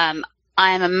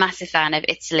 I am a massive fan of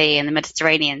Italy and the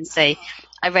Mediterranean, so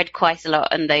I read quite a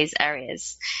lot in those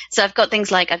areas. So I've got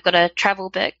things like, I've got a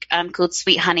travel book called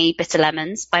Sweet Honey, Bitter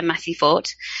Lemons by Matthew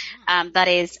Fort. That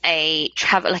is a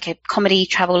comedy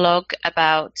travel log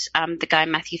about the guy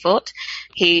Matthew Fort,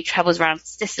 who travels around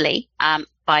Sicily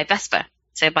by Vespa,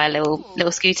 so by a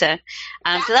little scooter.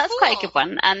 So that's quite a good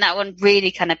one, and that one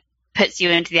really kind of puts you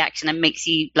into the action and makes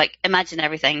you like imagine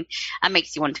everything, and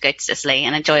makes you want to go to Sicily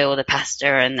and enjoy all the pasta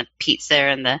and the pizza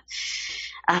and the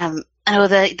and all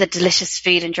the delicious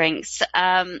food and drinks.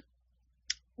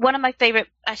 One of my favorite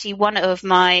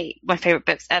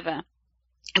books ever,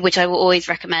 which I will always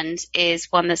recommend, is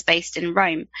one that's based in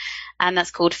Rome, and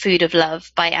that's called Food of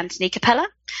Love by Anthony Capella.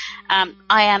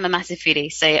 I am a massive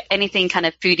foodie, so anything kind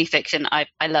of foodie fiction I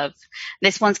love.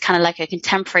 This one's kind of like a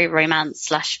contemporary romance /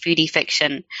 foodie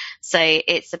fiction. So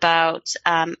it's about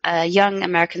a young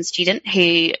American student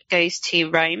who goes to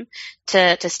Rome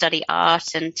to study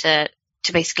art and to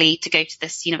basically to go to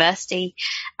this university,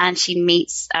 and she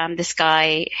meets this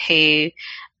guy who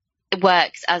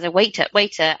works as a waiter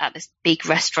at this big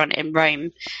restaurant in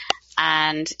Rome,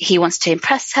 and he wants to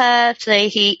impress her. So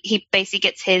he basically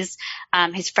gets his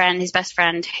best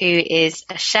friend, who is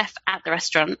a chef at the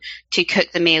restaurant, to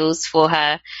cook the meals for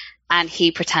her, and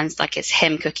he pretends like it's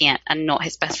him cooking it and not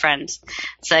his best friend.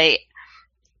 So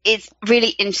it's really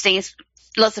interesting. It's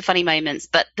lots of funny moments,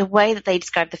 but the way that they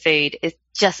describe the food is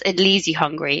just, it leaves you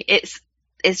hungry. It's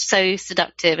so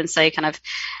seductive and so kind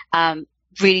of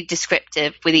really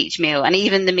descriptive with each meal, and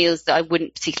even the meals that I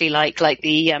wouldn't particularly like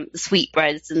the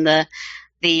sweetbreads and the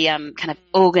kind of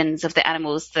organs of the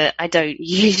animals that I don't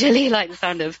usually like the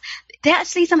sound of, they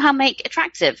actually somehow make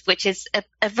attractive, which is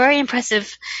a very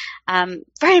impressive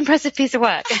piece of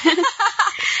work.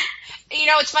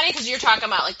 It's funny because you're talking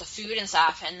about like the food and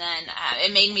stuff, and then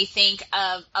it made me think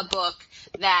of a book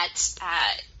that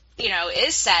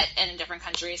is set in different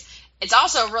countries. It's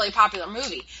also a really popular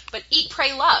movie, but Eat,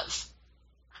 Pray, Love.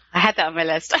 I had that on my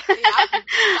list. Sorry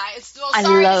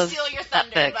to steal your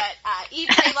thunder, but Eat,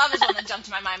 Pray, Love is one that jumped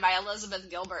to my mind by Elizabeth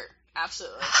Gilbert.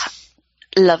 Absolutely.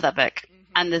 Love that book.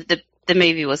 And the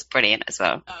movie was brilliant as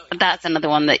well. Oh, yeah. That's another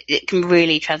one that it can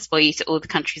really transport you to all the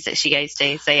countries that she goes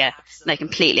to. So yeah, I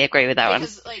completely agree with that one.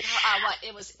 Because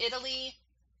it was Italy,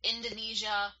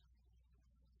 Indonesia.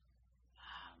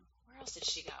 Where else did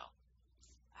she go?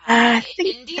 I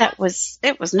think India? that was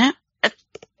it, wasn't it?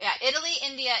 Yeah, Italy,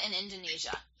 India, and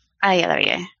Indonesia. Oh yeah, there we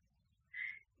go.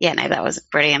 Yeah, no, that was a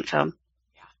brilliant film.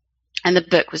 Yeah. And the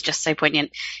book was just so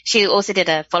poignant. She also did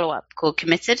a follow-up called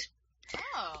Committed.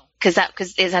 Oh.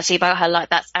 Because it's actually about her life.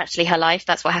 That's actually her life.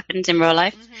 That's what happened in real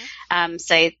life. Mm-hmm.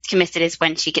 So Committed is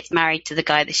when she gets married to the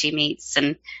guy that she meets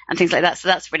and things like that. So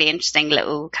that's a really interesting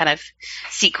little kind of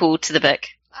sequel to the book.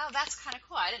 Oh, that's kind of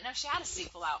cool. I didn't know she had a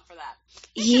sequel out for that.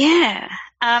 Yeah.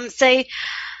 So other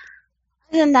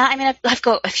than that, I mean, I've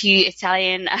got a few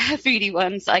Italian foodie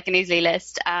ones that I can easily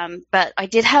list. But I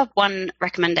did have one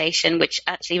recommendation, which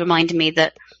actually reminded me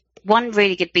that one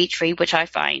really good beach read, which I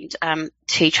find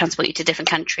to transport you to a different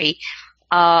country,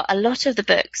 are a lot of the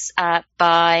books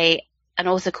by an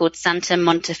author called Santa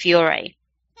Montefiore.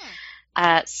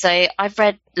 So I've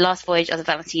read Last Voyage of the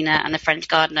Valentina and The French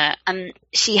Gardener, and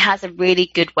she has a really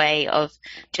good way of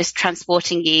just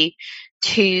transporting you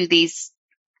to these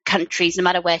countries, no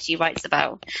matter where she writes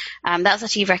about. That was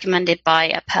actually recommended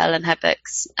by Pearl in her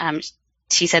books.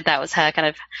 She said that was her kind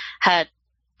of her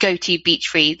go-to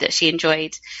beach read that she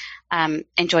enjoyed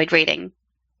reading.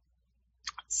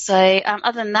 So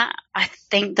other than that, I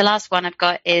think the last one I've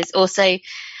got is also a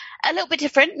little bit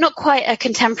different, not quite a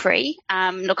contemporary,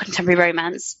 not contemporary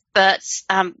romance, but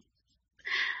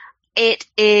It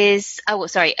is,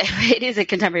 it is a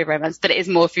contemporary romance, but it is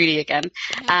more foodie again.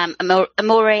 Amore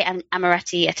and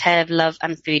Amoretti, A Tale of Love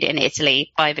and Food in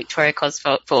Italy by Victoria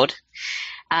Cosford.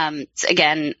 So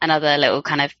again, another little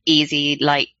kind of easy,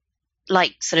 light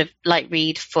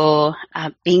read for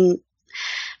being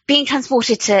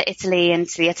transported to Italy and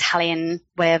to the Italian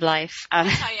way of life,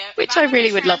 which I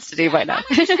really would love to do right now.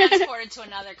 If I'm going to be transported to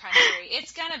another country,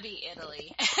 it's going to be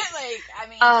Italy.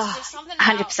 There's something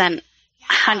about 100%.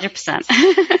 100%.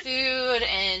 Food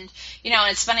and, and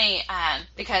it's funny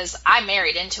because I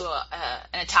married into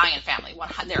an Italian family.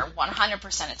 They're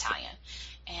 100% Italian.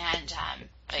 And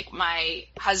my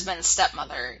husband's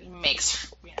stepmother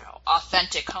makes,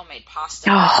 authentic homemade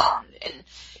pasta. And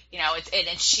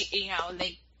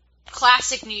they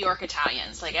classic New York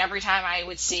Italians. Like every time I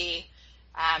would see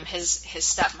his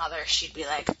stepmother, she'd be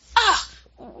like,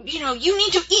 you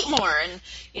need to eat more. And,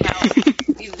 and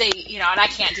I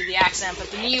can't do the accent, but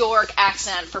the New York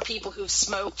accent for people who've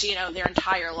smoked, their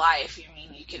entire life,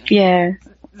 you can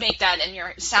make that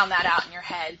sound that out in your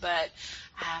head. But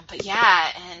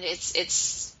yeah, and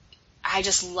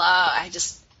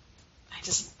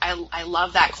I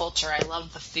love that culture. I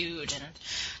love the food and,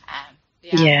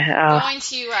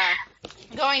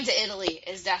 going to Italy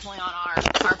is definitely on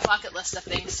our bucket list of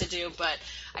things to do, but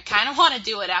I kind of want to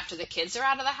do it after the kids are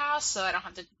out of the house, so I don't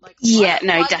have to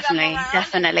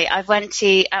definitely. I went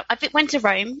to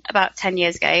Rome about 10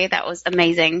 years ago. That was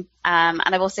amazing. And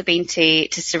I've also been to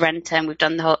Sorrento, and I've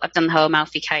done the whole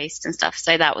Amalfi Coast and stuff.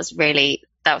 So that was an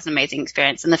amazing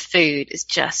experience. And the food is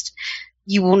just,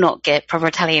 you will not get proper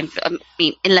Italian. I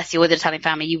mean, unless you're with an Italian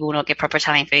family, you will not get proper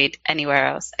Italian food anywhere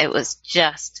else. It was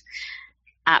just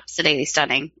absolutely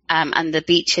stunning. And the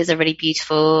beaches are really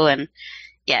beautiful. And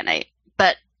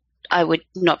but I would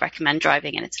not recommend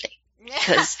driving in Italy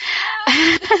because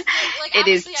it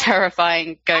is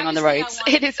terrifying going on the roads.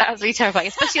 It is absolutely terrifying,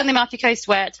 especially on the Amalfi Coast,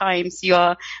 where at times you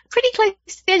are pretty close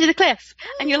to the edge of the cliff,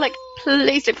 and you're like,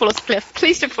 please don't fall off the cliff.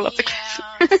 Please don't fall off the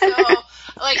cliff. So,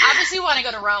 obviously we want to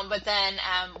go to Rome, but then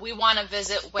we want to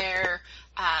visit where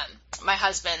my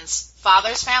husband's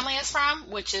father's family is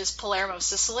from, which is Palermo,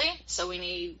 Sicily. So we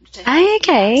need to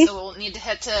so we'll need to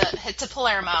head to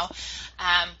Palermo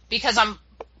because I'm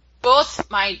both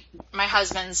my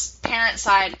husband's parents'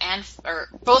 side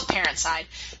both parents' side.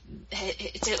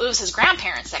 It was his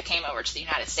grandparents that came over to the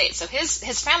United States. So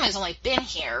his family's only been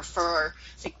here for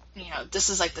this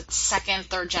is like the second,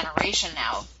 third generation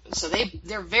now. So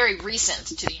they're very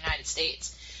recent to the United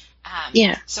States.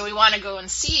 So we want to go and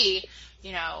see,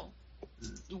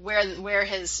 where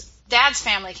his dad's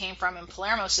family came from in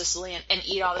Palermo, Sicily, and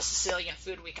eat all the Sicilian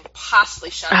food we can possibly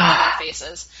shove in our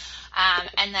faces.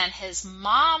 And then his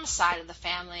mom's side of the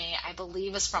family, I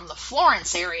believe, is from the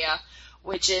Florence area,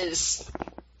 which is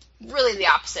really the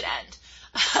opposite end.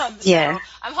 So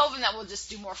I'm hoping that we'll just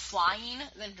do more flying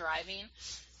than driving.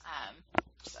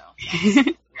 So that's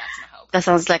my hope. That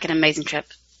sounds like an amazing trip.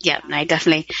 Yeah, no,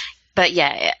 definitely. But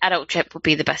yeah, adult trip would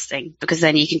be the best thing because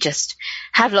then you can just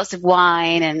have lots of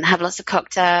wine and have lots of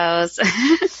cocktails.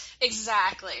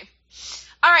 Exactly.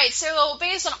 All right, so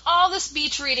based on all this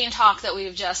beach reading talk that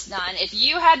we've just done, if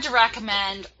you had to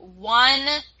recommend one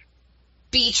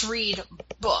beach read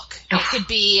book, it could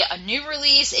be a new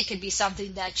release, it could be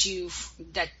something that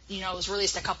was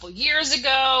released a couple years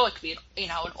ago, it could be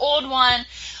an old one.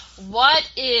 What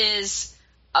is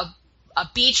a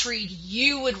beach read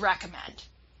you would recommend?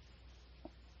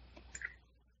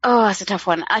 Oh, that's a tough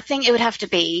one. I think it would have to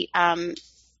be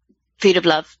Food of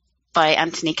Love by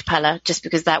Anthony Capella, just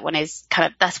because that one is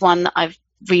that's one that I've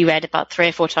reread about 3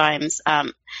 or 4 times.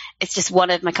 It's just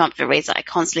one of my comfort reads that I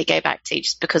constantly go back to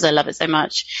just because I love it so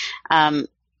much. The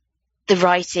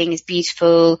writing is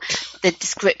beautiful. The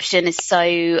description is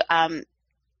so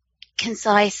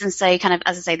concise and so kind of,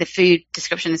 as I say, the food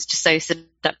description is just so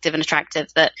seductive and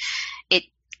attractive that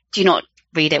do not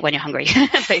read it when you're hungry,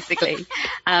 basically.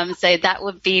 So that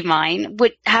would be mine.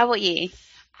 How about you?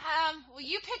 Well,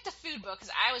 you picked a food book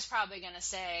because I was probably going to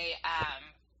say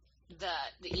the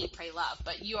Eat, Pray, Love,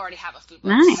 but you already have a food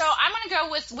book. Nice. So I'm going to go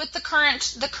with the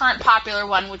current popular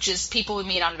one, which is People We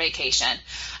Meet on Vacation.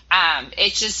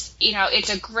 It's just,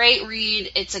 it's a great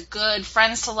read. It's a good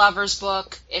friends to lovers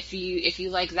book if you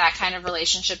like that kind of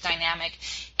relationship dynamic.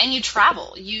 And you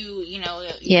travel. You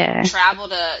travel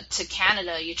to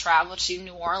Canada. You travel to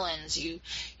New Orleans. You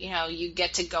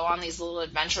get to go on these little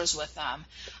adventures with them.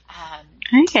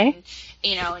 Okay.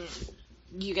 And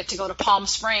you get to go to Palm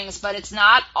Springs, but it's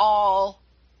not all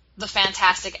the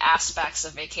fantastic aspects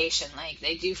of vacation. Like,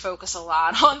 they do focus a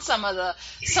lot on some of the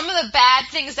bad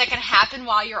things that can happen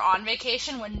while you're on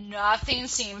vacation when nothing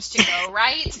seems to go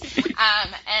right.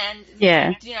 And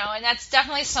and that's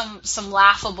definitely some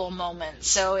laughable moments.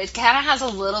 So it kind of has a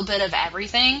little bit of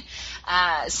everything.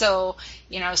 So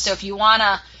if you want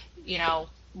to,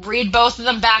 read both of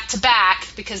them back to back,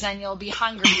 because then you'll be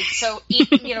hungry. So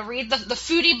read the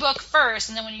foodie book first,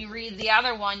 and then when you read the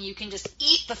other one, you can just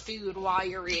eat the food while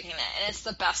you're reading it, and it's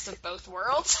the best of both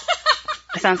worlds.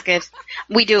 That sounds good.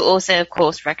 We do also, of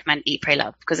course, recommend Eat, Pray,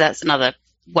 Love, because that's another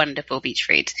wonderful beach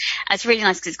read. And it's really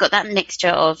nice because it's got that mixture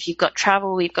of, you've got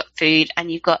travel, you've got food,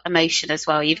 and you've got emotion as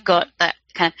well. You've got that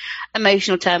kind of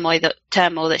emotional turmoil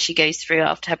that she goes through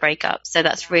after her breakup. So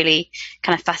that's really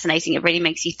kind of fascinating. It really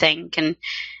makes you think, and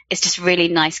it's just really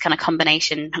nice kind of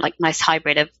combination, like nice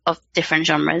hybrid of different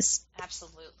genres.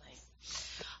 Absolutely.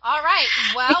 All right.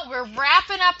 Well, we're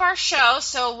wrapping up our show.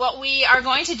 So what we are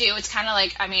going to do, it's kind of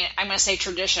like, I'm going to say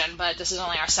tradition, but this is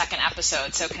only our second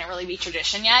episode, so can it really be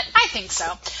tradition yet? I think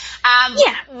so.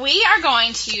 We are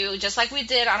going to, just like we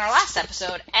did on our last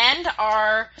episode, end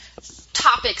our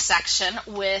topic section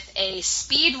with a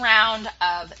speed round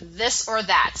of this or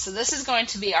that. So this is going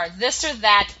to be our this or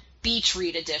that beach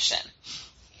read edition.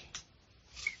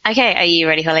 Okay, are you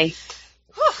ready, Holly?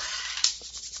 Whew.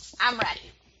 I'm ready.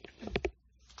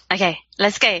 Okay,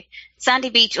 let's go. Sandy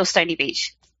Beach or Stony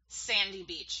Beach? Sandy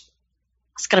Beach.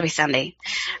 It's got to be Sandy.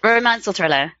 Absolutely. Romance or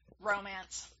thriller?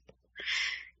 Romance.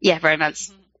 Yeah, romance.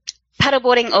 Mm-hmm.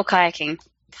 Paddleboarding or kayaking?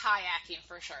 Kayaking,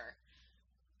 for sure.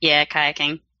 Yeah,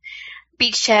 kayaking.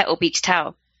 Beach chair or beach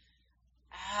towel?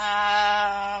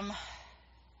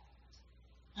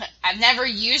 I've never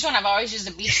used one. I've always used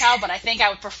a beach towel, but I think I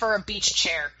would prefer a beach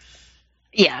chair.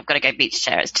 Yeah, I've got to go beach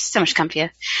chair. It's just so much comfier.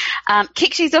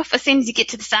 Kick shoes off as soon as you get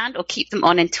to the sand, or keep them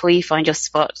on until you find your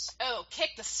spot? Oh,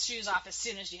 kick the shoes off as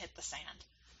soon as you hit the sand.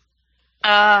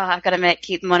 I've got to admit,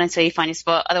 keep them on until you find your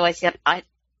spot. Otherwise, I'd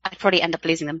probably end up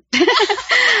losing them.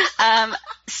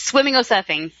 Swimming or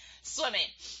surfing? Swimming.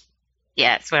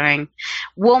 Yeah, swimming.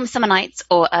 Warm summer nights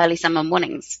or early summer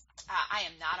mornings? I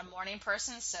am not a morning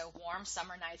person, so warm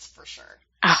summer nights for sure.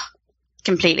 Oh,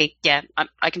 completely. Yeah,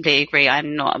 I completely agree.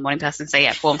 I'm not a morning person, so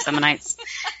yeah, warm summer nights.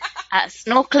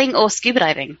 Snorkeling or scuba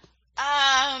diving?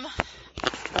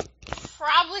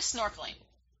 Probably snorkeling.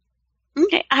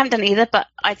 Okay, I haven't done either, but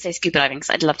I'd say scuba diving because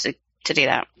I'd love to do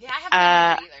that. Yeah,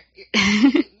 I haven't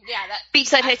done either.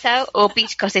 Beachside hotel or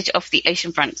beach cottage off the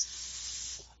ocean front?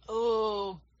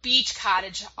 Oh, beach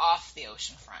cottage off the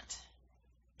ocean front.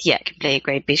 Yeah, completely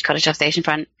agree. Beach cottage off the ocean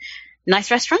front.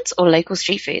 Nice restaurants or local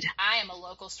street food? I am a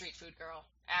local street food girl.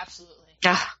 Absolutely.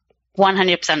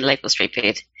 100% local street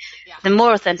food. Yeah. The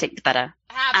more authentic, the better.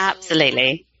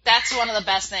 Absolutely. That's one of the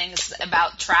best things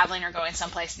about traveling or going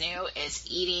someplace new is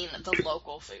eating the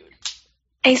local food.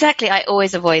 Exactly. I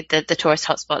always avoid the tourist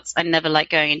hotspots. I never like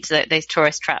going into those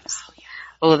tourist traps. Oh, yeah.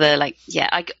 Or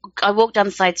I walk down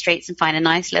the side streets and find a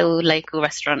nice little local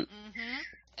restaurant. Mm-hmm.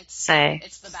 It's the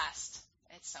best.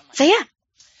 It's so much. So yeah,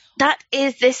 that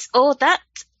is this or that.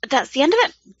 That's the end of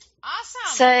it.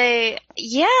 Awesome. So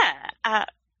yeah.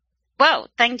 Well,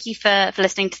 thank you for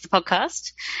listening to the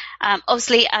podcast.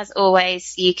 Obviously, as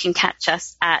always, you can catch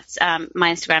us at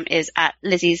my Instagram is at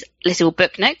Lizzie's Little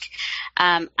Book Nook,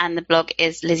 and the blog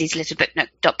is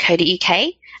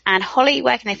lizzieslittleBookNook.co.uk. And Holly,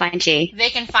 where can they find you? They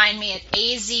can find me at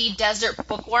AZ Desert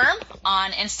Bookworm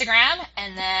on Instagram,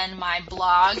 and then my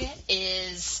blog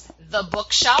is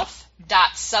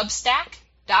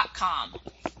thebookshelf.substack.com.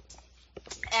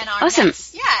 And our awesome.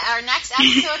 Our next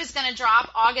episode is going to drop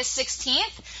August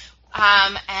 16th.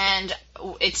 And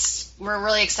we're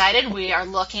really excited. We are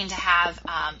looking to have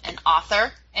an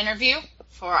author interview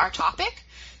for our topic.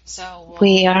 So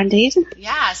we are indeed.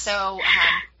 Yeah. So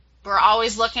we're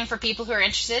always looking for people who are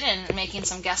interested in making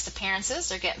some guest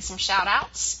appearances or getting some shout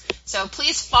outs. So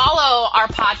please follow our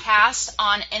podcast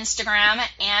on Instagram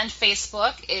and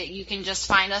Facebook. You can just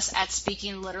find us at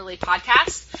Speaking Literally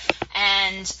Podcast.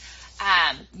 And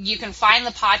you can find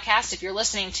the podcast if you're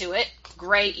listening to it.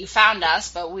 Great, you found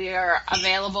us, but we are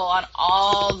available on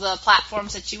all the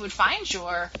platforms that you would find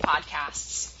your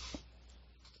podcasts.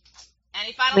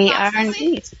 Any final thoughts? We are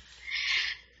indeed.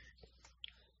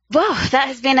 Well, that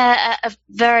has been a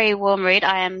very warm read.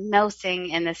 I am melting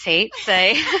in this heat.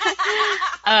 So,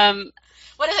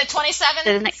 what is it? 27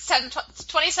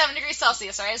 degrees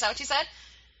Celsius, right? Is that what you said?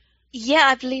 Yeah,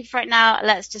 I believe right now.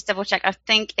 Let's just double check. I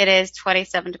think it is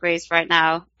 27 degrees right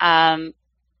now.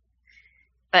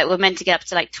 but we're meant to get up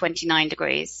to like 29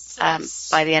 degrees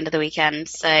by the end of the weekend.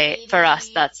 So 80, for us,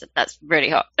 that's really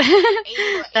hot. 80,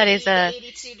 That is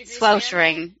 82 degrees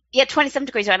sweltering. Fahrenheit? Yeah, 27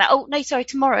 degrees right now. Oh, no, sorry,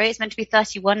 tomorrow it's meant to be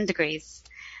 31 degrees.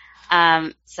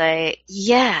 So,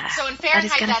 yeah. So in that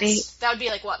is Fahrenheit, gonna that would be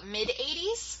like what,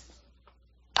 mid-80s?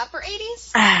 Upper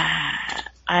 80s?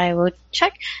 I will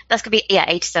check. That's going to be,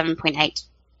 87.8.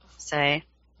 So, Yeah.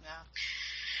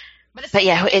 but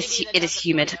yeah, it is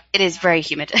humid. It is very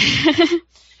humid.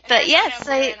 But yeah,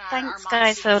 so thanks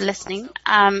guys for listening.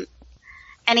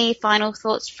 Any final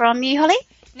thoughts from you, Holly?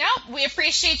 No, we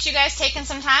appreciate you guys taking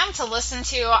some time to listen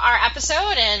to our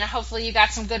episode, and hopefully you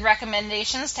got some good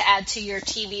recommendations to add to your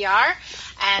TBR.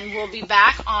 And we'll be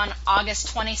back on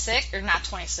August 26th, or not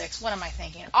 26th, what am I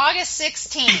thinking? August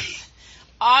 16th.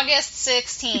 August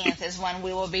 16th is when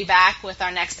we will be back with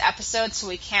our next episode, so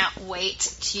we can't wait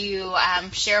to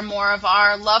share more of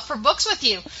our love for books with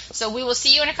you. So we will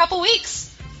see you in a couple weeks.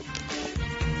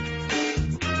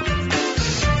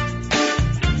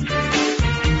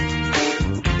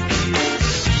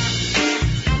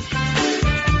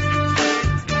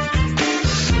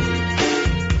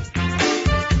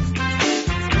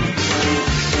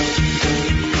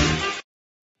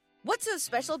 What's so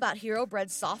special about Hero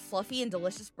Bread's soft, fluffy, and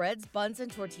delicious breads, buns,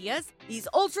 and tortillas? These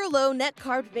ultra-low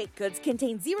net-carb baked goods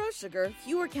contain zero sugar,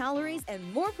 fewer calories,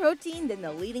 and more protein than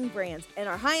the leading brands, and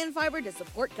are high in fiber to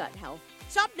support gut health.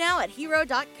 Shop now at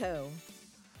Hero.co.